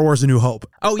Star Wars: A New Hope?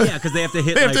 Oh yeah, because they have to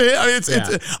hit.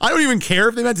 I don't even care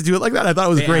if they meant to do it like that. I thought it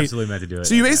was they great. Absolutely meant to do it.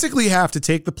 So you basically have to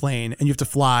take the plane and you have to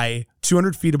fly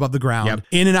 200 feet above the ground,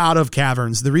 in and out of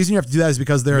caverns. The reason you have to do that is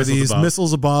because there are these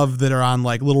missiles above that are on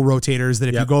like little rotators that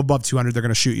if you go above 200, they're going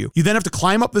to shoot you. You then have to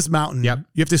climb up this mountain. Yep.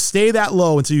 You have to stay that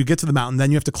low until you get to the mountain. Then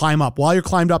you have to climb up. While you're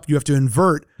climbed up, you have to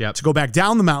invert to go back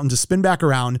down the mountain to spin back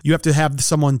around. You have to have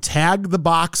someone tag the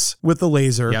box with the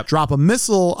laser, drop a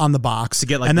missile on the box, to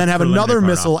get, like, and then the have another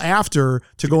preliminary missile part after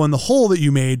to go in the hole that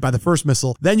you made by the first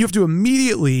missile. Then you have to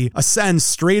immediately ascend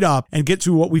straight up and get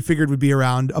to what we figured would be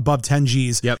around above 10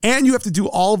 Gs. Yep. And you have to do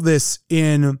all of this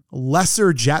in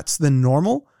lesser jets than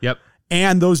normal. Yep.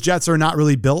 And those jets are not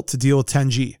really built to deal with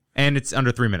 10G. And it's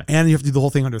under 3 minutes. And you have to do the whole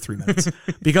thing under 3 minutes.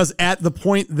 Because at the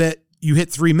point that you hit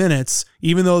 3 minutes,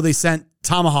 even though they sent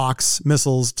Tomahawks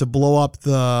missiles to blow up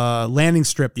the landing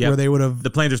strip where they would have... The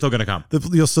planes are still going to come.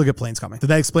 You'll still get planes coming. Did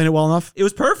that explain it well enough? It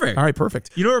was perfect. All right, perfect.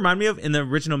 You know what it reminded me of? In the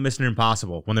original Mission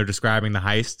Impossible, when they're describing the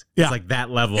heist. Yeah. It's like that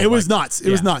level. It was nuts.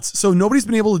 It was nuts. So nobody's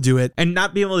been able to do it. And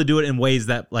not being able to do it in ways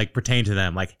that like pertain to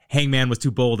them. Like Hangman was too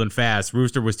bold and fast.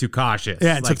 Rooster was too cautious.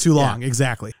 Yeah, it took too long.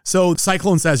 Exactly. So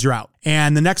Cyclone says you're out.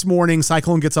 And the next morning,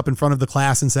 Cyclone gets up in front of the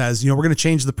class and says, we're going to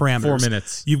change the parameters. 4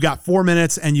 minutes. You've got 4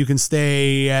 minutes and you can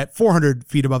stay at 400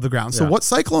 feet above the ground. So what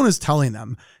Cyclone is telling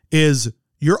them is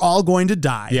you're all going to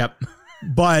die. Yep.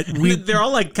 But they're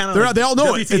all like kind of they all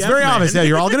know it. It's very obvious. Yeah,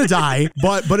 you're all going to die,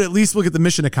 but at least we'll get the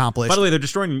mission accomplished. By the way, they're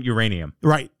destroying uranium.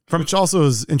 Right. Which also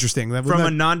is interesting. From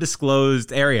a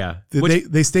non-disclosed area.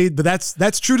 They stayed, but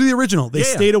that's true to the original. They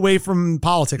stayed away from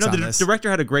Politics on this. The director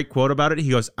had a great quote about it. He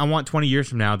goes, I want 20 years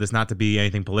from now this not to be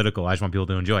anything political. I just want people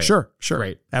to enjoy it. Sure.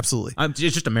 Great. Absolutely. It's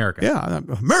just America. Yeah,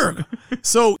 America.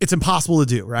 So it's impossible to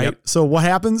do, right? Yep. So what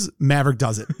happens? Maverick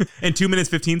does it. In 2 minutes,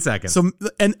 15 seconds. So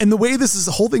and the way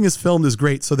the whole thing is filmed is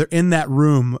great. So they're in that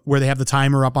room where they have the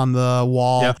timer up on the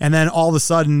wall. And then all of a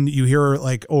sudden you hear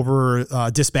like over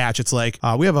dispatch, it's like,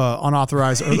 we have a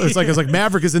unauthorized, it's like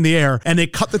Maverick is in the air, and they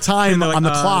cut the time on the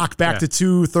clock back to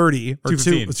 2:30 or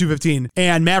 2:15,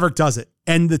 and Maverick does it.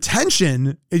 And the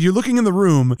tension, you're looking in the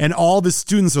room and all the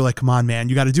students are like, come on, man,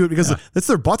 you got to do it because that's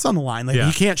their butts on the line. Like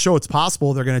you can't show it's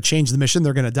possible. They're going to change the mission.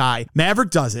 They're going to die.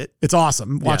 Maverick does it. It's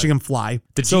awesome watching him fly.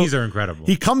 The G's are incredible.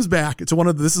 He comes back.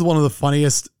 This is one of the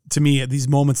funniest to me, these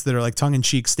moments that are like tongue in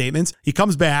cheek statements. He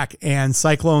comes back and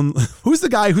Cyclone, who's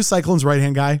Cyclone's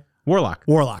right-hand guy? Warlock.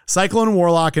 Cyclone,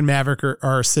 Warlock, and Maverick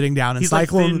are sitting down. And He's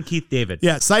Cyclone, like Finn, Keith David.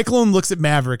 Yeah, Cyclone looks at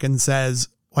Maverick and says,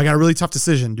 I got a really tough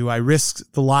decision. Do I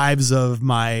risk the lives of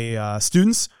my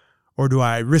students, or do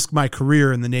I risk my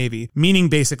career in the Navy? Meaning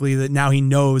basically that now he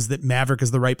knows that Maverick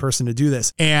is the right person to do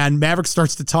this. And Maverick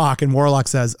starts to talk and Warlock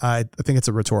says, I think it's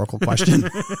a rhetorical question,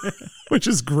 which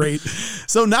is great.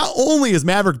 So not only is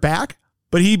Maverick back,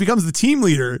 but he becomes the team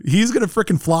leader. He's going to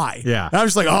freaking fly. Yeah. And I'm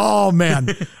just like, oh man.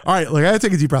 All right. Like I gotta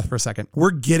take a deep breath for a second.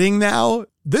 We're getting now.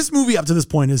 This movie up to this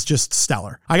point is just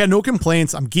stellar. I got no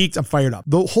complaints. I'm geeked. I'm fired up.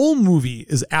 The whole movie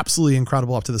is absolutely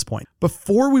incredible up to this point.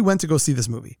 Before we went to go see this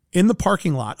movie, in the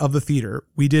parking lot of the theater,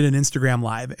 we did an Instagram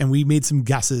live and we made some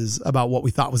guesses about what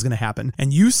we thought was going to happen.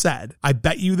 And you said, I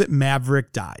bet you that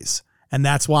Maverick dies. And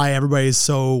that's why everybody is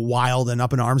so wild and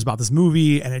up in arms about this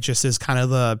movie. And it just is kind of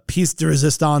the piece de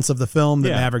resistance of the film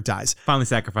that Maverick dies. Finally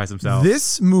sacrificed himself.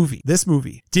 This movie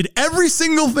did every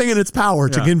single thing in its power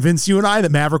to convince you and I that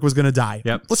Maverick was going to die.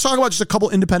 Yep. Let's talk about just a couple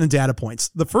independent data points.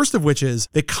 The first of which is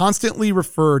they constantly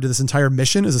refer to this entire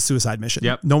mission as a suicide mission.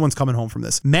 Yep. No one's coming home from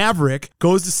this. Maverick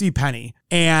goes to see Penny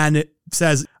and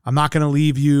says, I'm not going to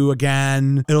leave you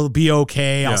again. It'll be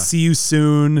okay. I'll see you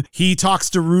soon. He talks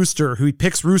to Rooster, who he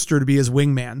picks Rooster to be his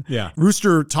wingman. Yeah.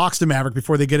 Rooster talks to Maverick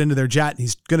before they get into their jet, and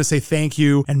he's going to say thank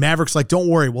you. And Maverick's like, don't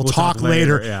worry, we'll talk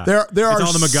later. Yeah. There are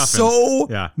all the MacGuffins.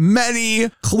 so many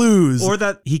clues. Or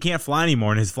that he can't fly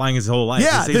anymore and he's flying his whole life.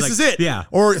 Yeah, this is it. Yeah.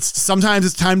 Or sometimes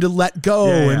it's time to let go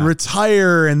and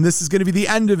retire, and this is going to be the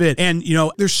end of it. And,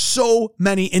 there's so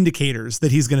many indicators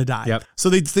that he's going to die. Yep. So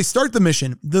they start the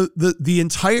mission. The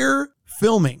entire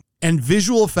filming and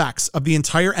visual effects of the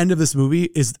entire end of this movie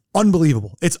is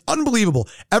unbelievable. It's unbelievable.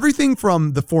 Everything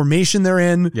from the formation they're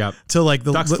in to like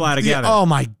the ducks fly together. Oh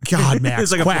my God, Max.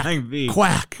 It's like quack, a flying V.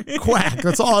 Quack.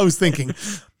 That's all I was thinking.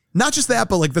 Not just that,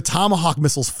 but like the Tomahawk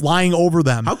missiles flying over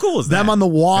them. How cool is that? Them on the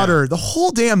water. Yeah. The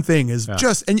whole damn thing is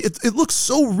just, and it looks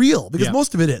so real because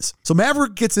most of it is. So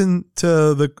Maverick gets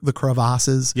into the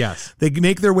crevasses. Yes. They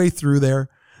make their way through there.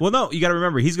 Well, no, you got to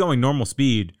remember, he's going normal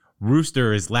speed.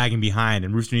 Rooster is lagging behind,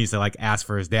 and Rooster needs to like ask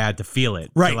for his dad to feel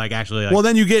it. Right. To, like actually. Like, well,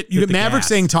 then you get Maverick gas.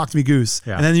 saying "Talk to me, Goose,"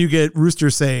 and then you get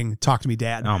Rooster saying "Talk to me,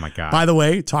 Dad." Oh my God! By the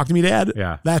way, "Talk to me, Dad."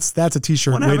 Yeah. That's a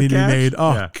T-shirt waiting to be made.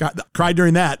 Oh, God, cried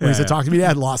during that when he said "Talk to me,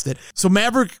 Dad." Lost it. So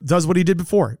Maverick does what he did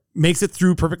before. Makes it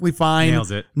through perfectly fine.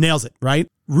 Nails it. Right.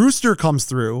 Rooster comes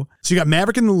through. So you got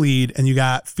Maverick in the lead, and you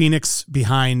got Phoenix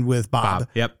behind with Bob.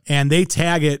 Yep. And they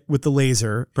tag it with the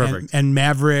laser. Perfect. And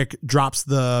Maverick drops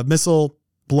the missile.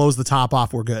 Blows the top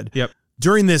off, we're good. Yep.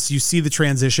 During this, you see the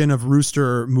transition of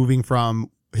Rooster moving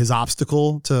from his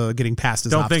obstacle to getting past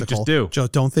his obstacle. Don't think, just do.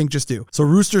 Don't think, just do. So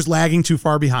Rooster's lagging too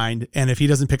far behind, and if he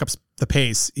doesn't pick up the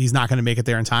pace, he's not going to make it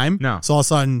there in time. No. So all of a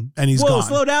sudden, and he's gone.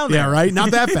 Slow down there. Yeah, right?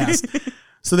 Not that fast.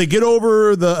 So they get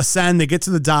over the ascend, they get to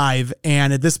the dive,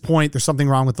 and at this point, there's something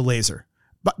wrong with the laser.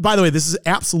 But by the way, this is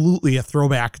absolutely a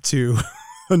throwback to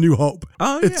A New Hope.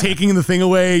 Oh, yeah. It's taking the thing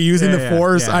away, using the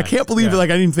force. Yeah, I can't believe it.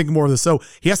 Like, I didn't think more of this. So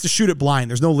he has to shoot it blind.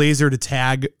 There's no laser to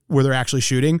tag where they're actually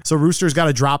shooting. So Rooster's got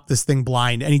to drop this thing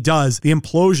blind, and he does. The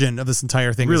implosion of this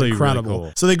entire thing is incredible. Really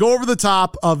cool. So they go over the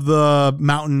top of the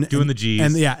mountain. Doing the G's.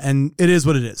 And it is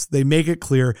what it is. They make it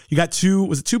clear. You got two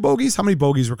bogeys? How many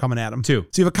bogeys were coming at him? 2.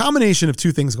 So you have a combination of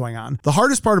 2 things going on. The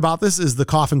hardest part about this is the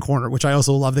coffin corner, which I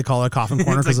also love. They call it a coffin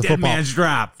corner because like of dead football. Man's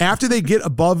drop. After they get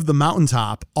above the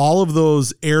mountaintop, all of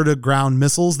those air-to-ground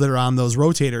missiles that are on those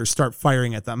rotators start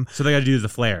firing at them. So they got to do the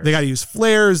flares. They got to use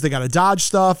flares. They got to dodge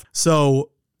stuff. So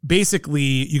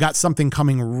basically, you got something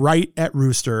coming right at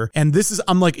Rooster. And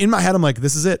I'm like, in my head, I'm like,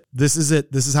 this is it. This is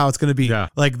it. This is how it's going to be. Yeah.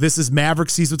 Like, this is Maverick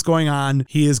sees what's going on.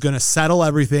 He is going to settle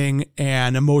everything.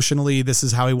 And emotionally, this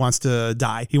is how he wants to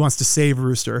die. He wants to save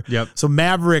Rooster. Yep. So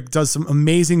Maverick does some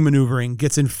amazing maneuvering,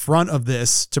 gets in front of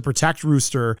this to protect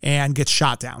Rooster, and gets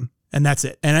shot down. And that's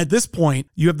it. And at this point,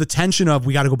 you have the tension of,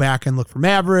 we got to go back and look for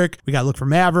Maverick. We got to look for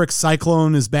Maverick.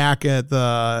 Cyclone is back at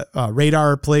the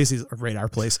radar place.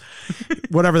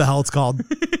 Whatever the hell it's called.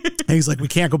 And he's like, we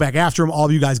can't go back after him. All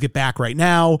of you guys get back right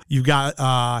now. You've got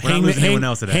Hangman's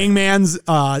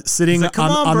sitting like,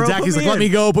 on the deck. He's like, let me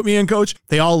go. Put me in, coach.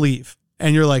 They all leave.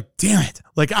 And you're like, damn it.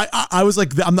 Like, I was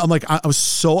like, I was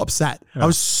so upset. Yeah. I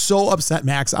was so upset,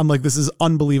 Max. I'm like, this is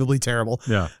unbelievably terrible.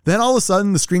 Yeah. Then all of a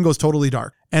sudden the screen goes totally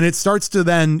dark and it starts to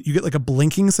then you get like a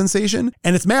blinking sensation,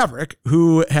 and it's Maverick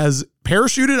who has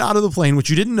parachuted out of the plane, which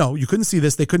you didn't know. You couldn't see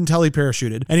this. They couldn't tell he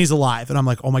parachuted, and he's alive. And I'm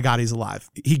like, oh my God, he's alive.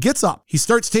 He gets up. He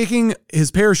starts taking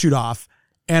his parachute off.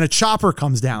 And a chopper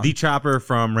comes down. The chopper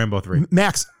from Rambo 3.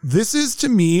 Max, this is to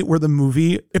me where the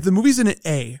movie, if the movie's in an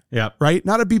A, right?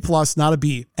 Not a B+, not a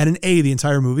B, and an A the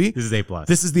entire movie. This is A+.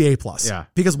 This is the A+. Yeah.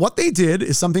 Because what they did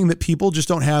is something that people just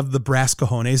don't have the brass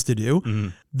cojones to do. Mm-hmm.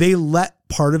 They let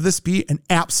part of this be an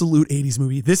absolute 80s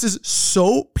movie. This is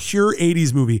so pure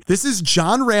 80s movie. This is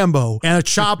John Rambo and a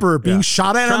chopper being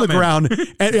shot at on the ground.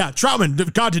 And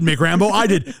Troutman, God didn't make Rambo. I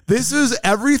did. This is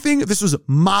everything. This was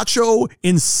macho,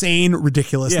 insane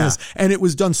ridiculousness. Yeah. And it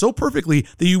was done so perfectly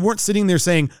that you weren't sitting there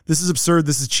saying, this is absurd,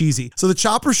 this is cheesy. So the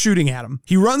chopper's shooting at him.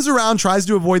 He runs around, tries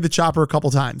to avoid the chopper a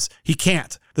couple times. He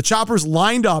can't. The chopper's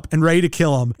lined up and ready to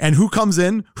kill him. And who comes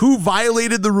in? Who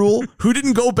violated the rule? Who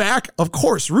didn't go back? Of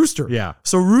course, Rooster. Yeah.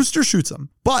 So Rooster shoots him.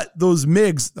 But those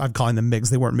MiGs, I'm calling them MiGs.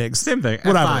 They weren't MiGs. Same thing.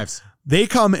 Whatever. F5s. They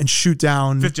come and shoot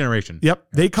down. 5th generation. Yep.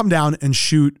 They come down and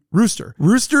shoot Rooster.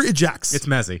 Rooster ejects. It's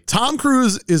messy. Tom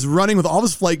Cruise is running with all of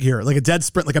his flight gear, like a dead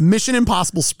sprint, like a Mission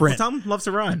Impossible sprint. Well, Tom loves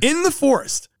to run. In the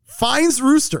forest, finds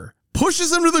Rooster,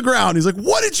 pushes him to the ground. He's like,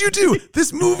 what did you do?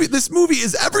 This movie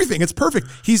is everything. It's perfect.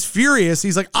 He's furious.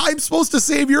 He's like, I'm supposed to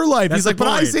save your life. He's like, but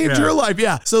I saved your life.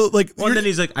 Yeah. So like, and then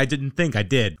he's like, I didn't think I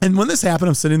did. And when this happened,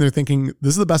 I'm sitting there thinking, this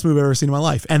is the best movie I've ever seen in my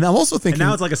life. And I'm also thinking, and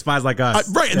now it's like a Spies Like Us.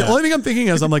 Right. And the only thing I'm thinking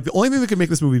is, I'm like, the only thing that could make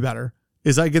this movie better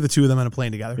is I get the two of them on a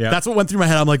plane together. Yeah. That's what went through my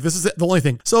head. I'm like, this is the only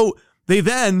thing. So They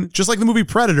then, just like the movie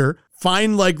Predator,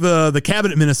 find like the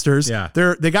cabinet ministers. Yeah.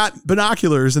 They got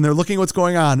binoculars and they're looking at what's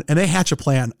going on, and they hatch a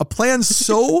plan. A plan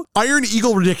so Iron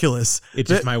Eagle ridiculous. It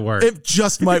just might work. It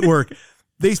just might work.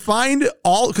 They find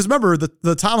all, because remember,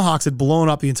 the Tomahawks had blown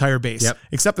up the entire base. Yep.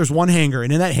 Except there's one hangar,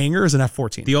 and in that hangar is an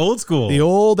F-14. The old school. The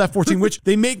old F-14, which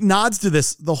they make nods to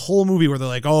this the whole movie, where they're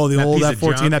like, oh, the That old piece of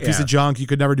F-14, junk, that piece yeah. of junk, you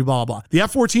could never do blah, blah, blah. The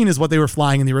F-14 is what they were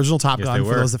flying in the original Top Yes, Gun, they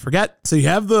for were. those that forget. So you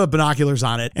have the binoculars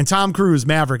on it, and Tom Cruise,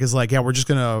 Maverick, is like, yeah, we're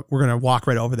gonna walk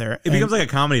right over there. It becomes like a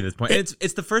comedy at this point.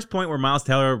 It's the first point where Miles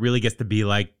Teller really gets to be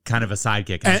like kind of a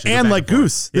sidekick. And like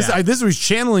Goose. This is where he's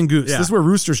channeling Goose. Yeah. This is where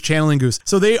Rooster's channeling Goose.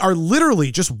 So they are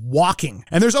literally just walking.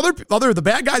 And there's other the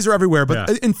bad guys are everywhere. But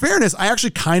Yeah. in fairness, I actually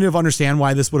kind of understand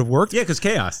why this would have worked. Yeah, because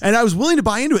chaos. And I was willing to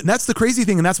buy into it. And that's the crazy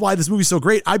thing. And that's why this movie's so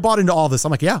great. I bought into all this.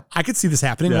 I'm like, yeah, I could see this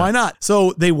happening. Yeah. Why not?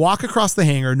 So they walk across the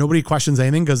hangar. Nobody questions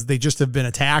anything because they just have been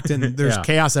attacked and there's Yeah.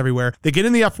 chaos everywhere. They get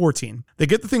in the F-14. They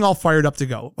get the thing all fired up to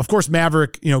go. Of course,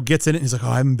 Maverick, gets in it. And he's like, oh,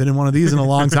 I haven't been in one of these in a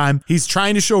long time. He's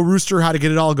trying to show Rooster how to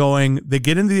get it all going. They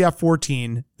get into the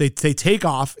F-14. They take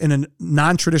off in a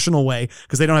non-traditional way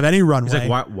because they don't have any runway. He's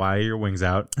like, why are your wings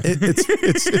out?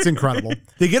 It's incredible.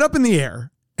 They get up in the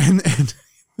air and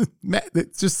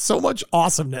it's just so much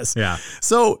awesomeness. Yeah.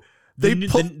 So they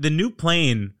the new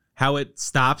plane, how it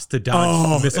stops to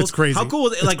dodge missiles. It's crazy. How cool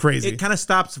is it? It's Like crazy. It kind of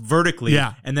stops vertically,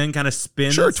 Yeah. and then kind of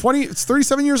spins. Sure, it's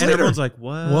 37 years and later. everyone's like,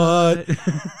 what?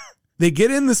 They get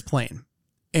in this plane,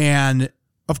 and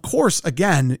of course,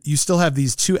 again, you still have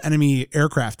these two enemy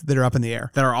aircraft that are up in the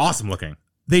air. That are awesome looking.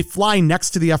 They fly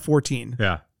next to the F-14.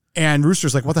 Yeah. And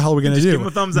Rooster's like, what the hell are we going to Just do? give him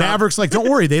a thumbs up. Maverick's like, don't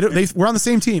worry. We're on the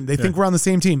same team. They think we're on the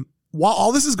same team. While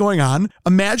all this is going on,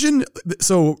 imagine,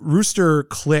 so Rooster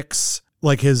clicks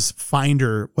like his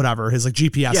finder, whatever, his like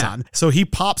GPS on. So he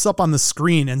pops up on the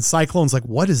screen and Cyclone's like,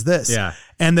 what is this? Yeah.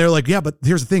 And they're like, yeah, but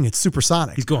here's the thing. It's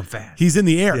supersonic. He's going fast. He's in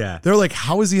the air. Yeah. They're like,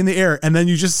 how is he in the air? And then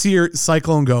you just see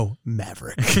Cyclone go,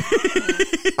 Maverick. I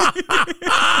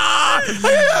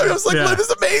was like, Yeah. this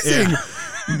is amazing.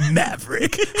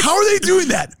 Maverick. How are they doing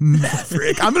that?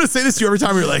 Maverick. I'm going to say this to you every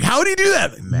time you're like, how would he do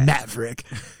that? Maverick.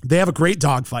 They have a great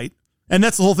dogfight. And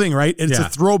that's the whole thing, right? It's a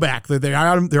throwback. They're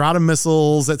out of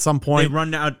missiles at some They point.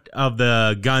 run out of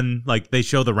the gun, like they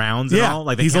show the rounds and all.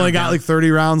 Like they he's count only got down. like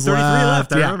 30 rounds 33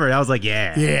 left. I Yeah. remember. I was like,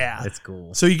 yeah. It's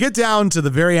cool. So you get down to the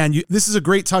very end. This is a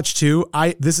great touch too.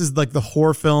 This is like the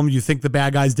horror film. You think the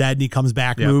bad guy's dead and he comes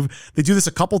back move. They do this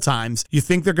a couple times. You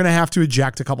think they're going to have to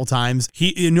eject a couple times.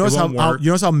 You notice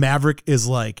how Maverick is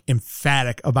like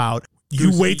emphatic about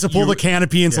you wait to pull the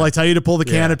canopy until I tell you to pull the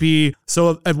canopy.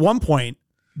 So at one point,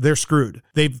 they're screwed.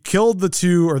 They've killed the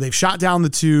two, or they've shot down the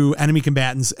two enemy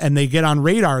combatants, and they get on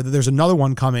radar that there's another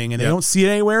one coming, and they don't see it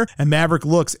anywhere. And Maverick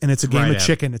looks, and it's a game of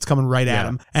chicken. It's coming right at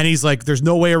him. And he's like, there's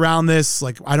no way around this.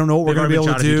 Like, I don't know what we're going to be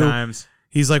able to do.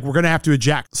 He's like, we're going to have to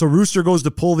eject. So Rooster goes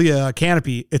to pull the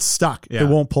canopy. It's stuck. It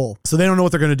won't pull. So they don't know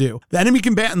what they're going to do. The enemy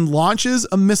combatant launches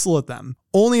a missile at them.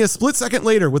 Only a split second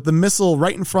later, with the missile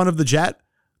right in front of the jet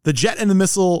and the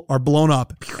missile are blown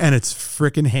up, and it's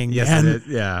freaking Hangman. Yes, it is.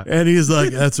 Yeah. And he's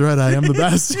like, that's right, I am the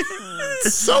best.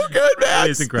 It's so good, man.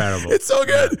 It's incredible. It's so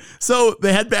good. So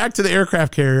they head back to the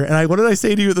aircraft carrier, and what did I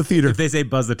say to you at the theater? If they say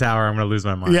buzz the tower, I'm going to lose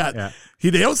my mind. Yeah. They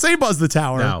don't say buzz the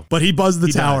tower, but he buzzed the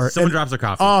He tower. does. Someone drops their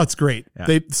coffee. Oh, it's great.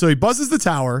 Yeah. So he buzzes the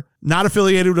tower, not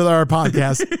affiliated with our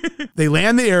podcast. They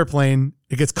land the airplane.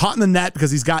 It gets caught in the net because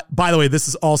he's got, by the way, this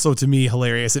is also to me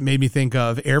hilarious. It made me think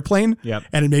of Airplane. Yep.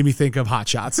 And it made me think of Hot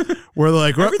Shots, where they're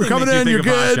like, we're Everything coming makes you in, you're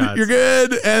think of Hot good, Shots. you're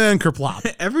good. And then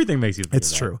kerplop. Everything makes you think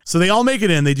It's of true. So they all make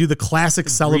it in. They do the classic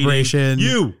celebration.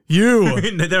 You. You.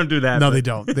 They don't do that. No, but- they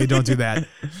don't. They don't do that.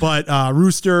 But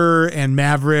Rooster and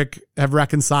Maverick have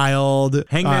reconciled.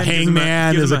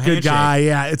 Hangman gives is him a a good handshake. guy.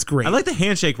 Yeah, it's great. I like the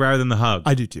handshake rather than the hug.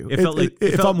 I do too.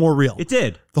 It felt more real. It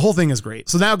did. The whole thing is great.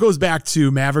 So now it goes back to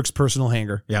Maverick's personal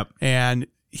hangar. Yep. And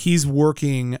he's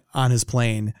working on his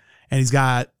plane, and he's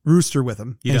got Rooster with him.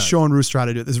 And he's does. showing Rooster how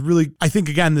to do it. This is really, I think,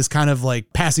 again, this kind of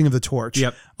like passing of the torch.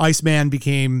 Yep. Iceman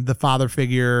became the father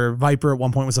figure. Viper at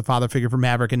one point was a father figure for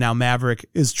Maverick, and now Maverick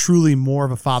is truly more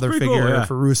of a father Pretty figure cool, yeah.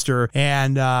 for Rooster.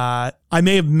 And I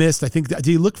may have missed, I think, did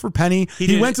he look for Penny? He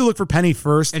did. went to look for Penny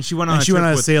first. And she went on a trip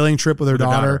with- sailing trip with her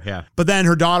daughter. Yeah. But then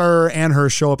her daughter and her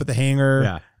show up at the hangar.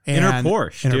 Yeah. In her And-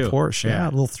 Porsche, In her too. Porsche, Yeah. A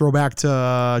little throwback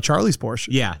to Charlie's Porsche.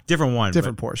 Yeah, different one.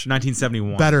 Different but Porsche.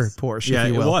 1971. Better Porsche, Yeah,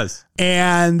 if you will. it was.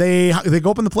 And they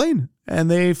go up in the plane and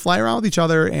they fly around with each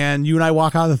other, and you and I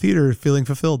walk out of the theater feeling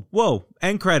fulfilled. Whoa.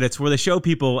 End credits where they show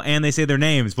people and they say their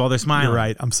names while they're smiling. You're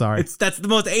right. I'm sorry. That's the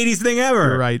most 80s thing ever.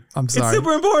 You're right. I'm sorry. It's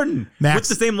super important. Max-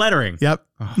 With the same lettering. Yep.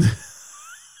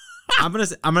 I'm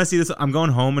gonna see this. I'm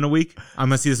going home in a week. I'm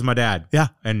gonna see this with my dad. Yeah.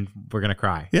 And we're gonna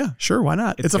cry. Yeah, sure. Why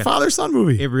not? It's a father-son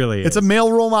movie. It really is. It's a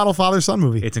male role model father-son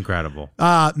movie. It's incredible.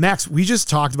 Max, we just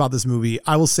talked about this movie.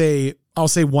 I'll say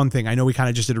one thing. I know we kind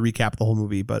of just did a recap of the whole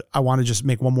movie, but I want to just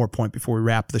make one more point before we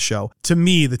wrap the show. To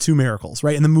me, the two miracles,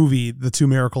 right? In the movie, the two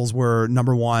miracles were,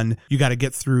 number one, you got to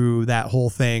get through that whole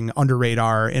thing under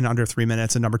radar in under 3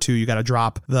 minutes. And number two, you got to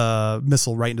drop the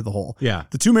missile right into the hole. Yeah.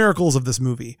 The two miracles of this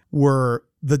movie were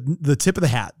the tip of the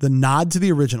hat, the nod to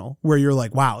the original, where you're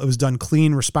like, wow, it was done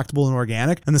clean, respectable, and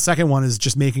organic. And the second one is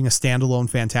just making a standalone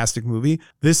fantastic movie.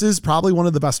 This is probably one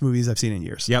of the best movies I've seen in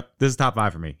years. Yep. This is top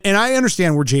 5 for me. And I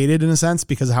understand we're jaded in a sense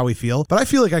because of how we feel, but I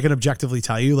feel like I can objectively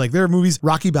tell you, like, there are movies,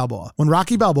 Rocky Balboa. When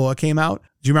Rocky Balboa came out,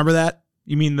 do you remember that?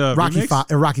 You mean the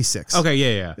Rocky 6. Okay,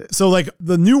 yeah. So like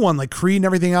the new one, like Creed and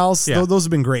everything else, those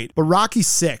have been great. But Rocky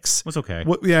 6 was okay.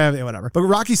 Whatever. But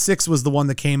Rocky 6 was the one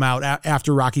that came out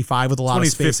after Rocky 5 with a lot of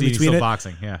space in between it.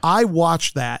 Boxing, yeah. I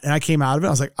watched that and I came out of it. I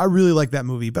was like, I really like that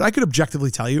movie, but I could objectively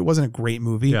tell you it wasn't a great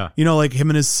movie. Yeah. You know, like him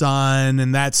and his son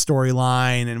and that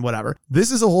storyline and whatever.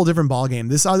 This is a whole different ballgame.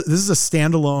 This is a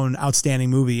standalone, outstanding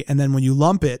movie. And then when you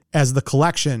lump it as the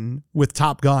collection with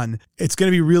Top Gun, it's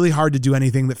going to be really hard to do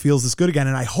anything that feels this good again.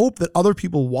 And I hope that other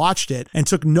people watched it and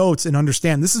took notes and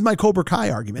understand. This is my Cobra Kai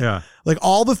argument. Yeah. Like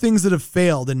all the things that have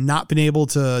failed and not been able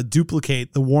to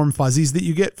duplicate the warm fuzzies that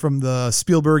you get from the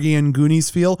Spielbergian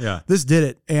Goonies feel. Yeah. This did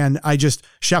it. And I just,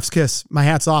 chef's kiss. My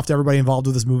hat's off to everybody involved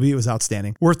with this movie. It was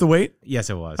outstanding. Worth the wait?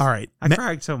 Yes, it was. All right. I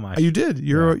cried so much. You did.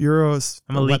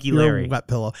 I'm a leaky Larry. Wet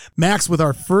pillow. Max, with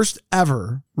our first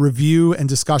ever review and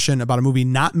discussion about a movie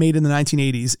not made in the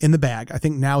 1980s in the bag, I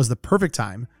think now is the perfect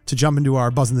time to jump into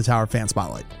our Buzz in the Tower fan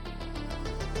spotlight.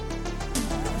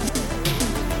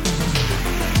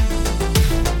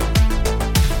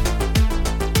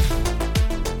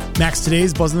 Max,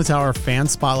 today's Buzz in the Tower fan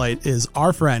spotlight is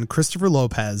our friend Christopher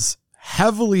Lopez,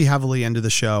 heavily into the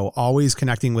show, always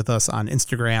connecting with us on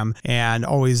Instagram and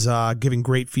always giving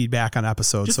great feedback on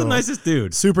episodes. Just the nicest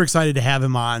dude. Super excited to have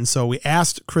him on. So we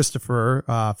asked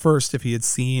Christopher first if he had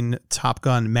seen Top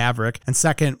Gun Maverick, and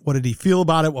second, what did he feel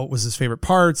about it? What was his favorite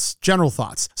parts? General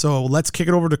thoughts. So let's kick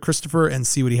it over to Christopher and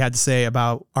see what he had to say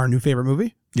about our new favorite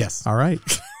movie. Yes. All right.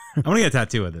 I want to get a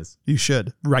tattoo of this. You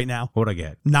should right now. What would I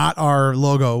get? Not our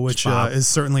logo, which is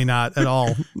certainly not at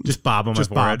all. Just Bob on my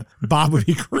forehead. Bob would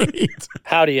be great.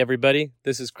 Howdy, everybody.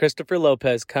 This is Christopher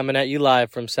Lopez coming at you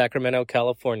live from Sacramento,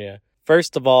 California.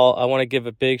 First of all, I want to give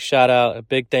a big shout out, a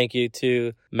big thank you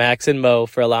to Max and Mo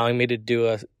for allowing me to do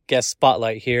a guest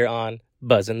spotlight here on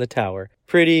Buzz in the Tower.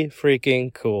 Pretty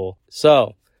freaking cool.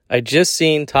 So, I just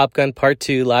seen Top Gun Part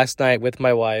 2 last night with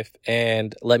my wife,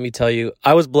 and let me tell you,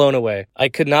 I was blown away. I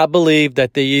could not believe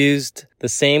that they used the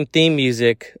same theme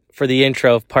music for the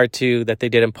intro of Part 2 that they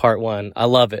did in Part 1. I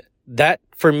love it. That,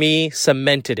 for me,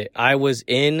 cemented it. I was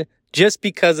in just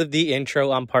because of the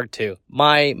intro on Part 2.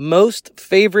 My most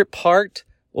favorite part,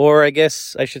 or I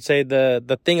guess I should say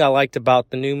the thing I liked about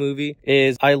the new movie,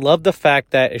 is I love the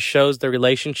fact that it shows the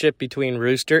relationship between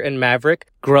Rooster and Maverick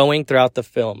growing throughout the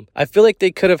film. I feel like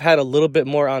they could have had a little bit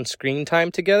more on-screen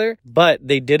time together, but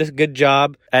they did a good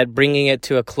job at bringing it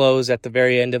to a close at the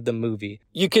very end of the movie.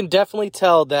 You can definitely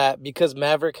tell that because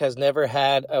Maverick has never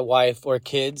had a wife or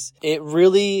kids, it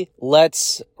really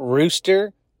lets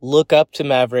Rooster look up to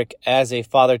Maverick as a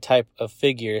father type of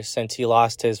figure since he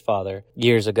lost his father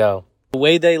years ago. The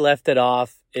way they left it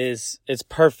off it's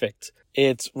perfect.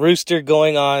 It's Rooster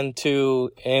going on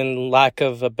to, in lack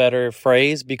of a better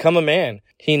phrase, become a man.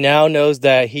 He now knows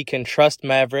that he can trust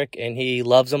Maverick and he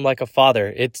loves him like a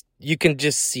father. You can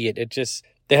just see it.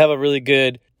 They have a really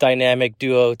good dynamic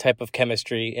duo type of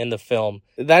chemistry in the film.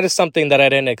 That is something that I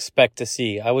didn't expect to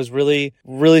see. I was really,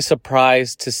 really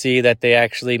surprised to see that they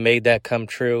actually made that come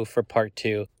true for Part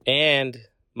 2. And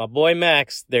my boy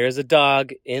Max, there's a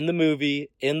dog in the movie,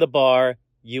 in the bar.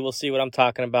 You will see what I'm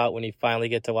talking about when you finally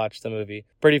get to watch the movie.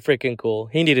 Pretty freaking cool.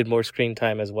 He needed more screen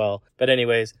time as well. But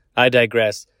anyways, I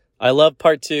digress. I love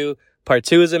Part 2. Part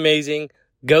 2 is amazing.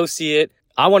 Go see it.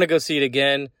 I want to go see it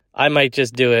again. I might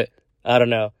just do it. I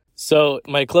don't know. So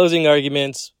my closing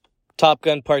arguments, Top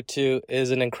Gun Part 2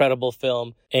 is an incredible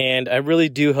film. And I really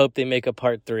do hope they make a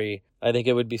Part 3. I think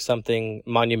it would be something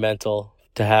monumental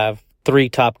to have 3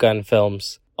 Top Gun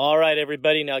films. All right,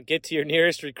 everybody, now get to your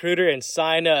nearest recruiter and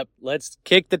sign up. Let's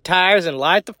kick the tires and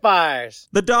light the fires.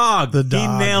 The dog. He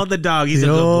nailed the dog. He's a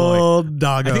good boy.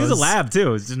 Doggos. I think it was a lab,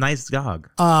 too. It's a nice dog.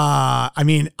 I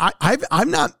mean, I've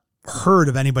not heard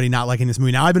of anybody not liking this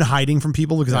movie. Now, I've been hiding from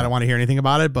people because I don't want to hear anything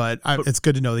about it, but it's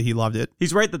good to know that he loved it.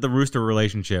 He's right that the Rooster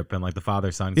relationship and like the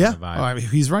father-son kind of vibe. I mean,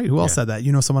 he's right. Who else said that?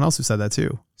 You know someone else who said that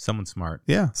too. Someone smart.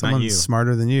 Yeah, someone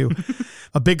smarter than you.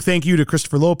 A big thank you to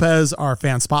Christopher Lopez, our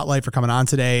fan spotlight, for coming on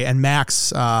today. And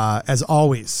Max, as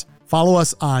always, follow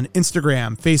us on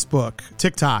Instagram, Facebook,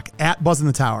 TikTok, at Buzz in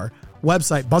the Tower.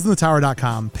 Website,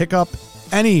 buzzinthetower.com. Pick up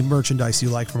any merchandise you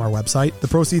like from our website. The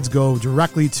proceeds go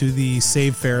directly to the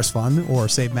Save Ferris Fund or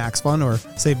Save Max Fund or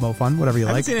Save Mo Fund, whatever you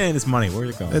I like. haven't seen any of this money. Where's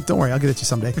it going? Don't worry, I'll get it to you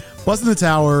someday. Buzz in the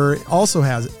Tower also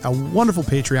has a wonderful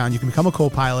Patreon. You can become a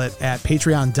co-pilot at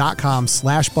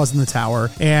patreon.com/Buzz in the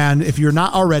Tower. And if you're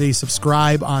not already,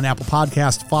 subscribe on Apple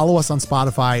Podcast, follow us on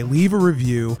Spotify, leave a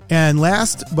review. And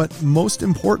last but most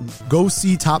important, go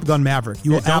see Top Gun Maverick.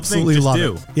 You will absolutely love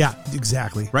it. Yeah,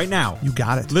 exactly. Right now. You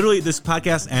got it. Literally, this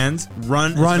podcast ends.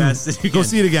 Run as fast as you can. Go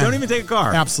see it again. Don't even take a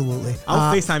car. Absolutely.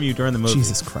 I'll FaceTime you during the movie.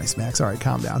 Jesus Christ, Max. All right,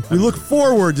 calm down. We look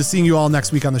forward to seeing you all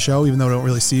next week on the show, even though we don't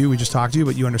really see you. We just talked to you,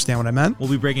 but you understand what I meant. We'll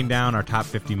be breaking down our top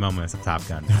 50 moments of Top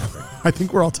Gun. I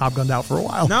think we're all Top Gunned out for a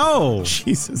while. No.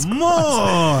 Jesus More.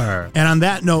 Christ. And on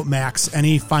that note, Max,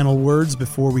 any final words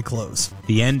before we close?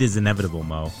 The end is inevitable,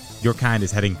 Mo. Your kind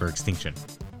is heading for extinction.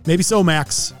 Maybe so,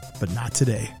 Max, but not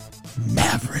today.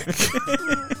 Maverick.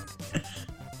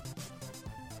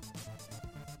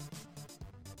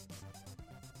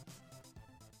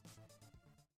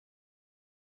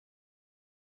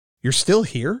 You're still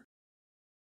here?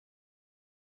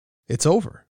 It's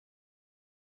over.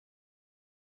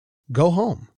 Go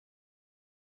home.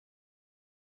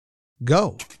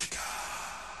 Go.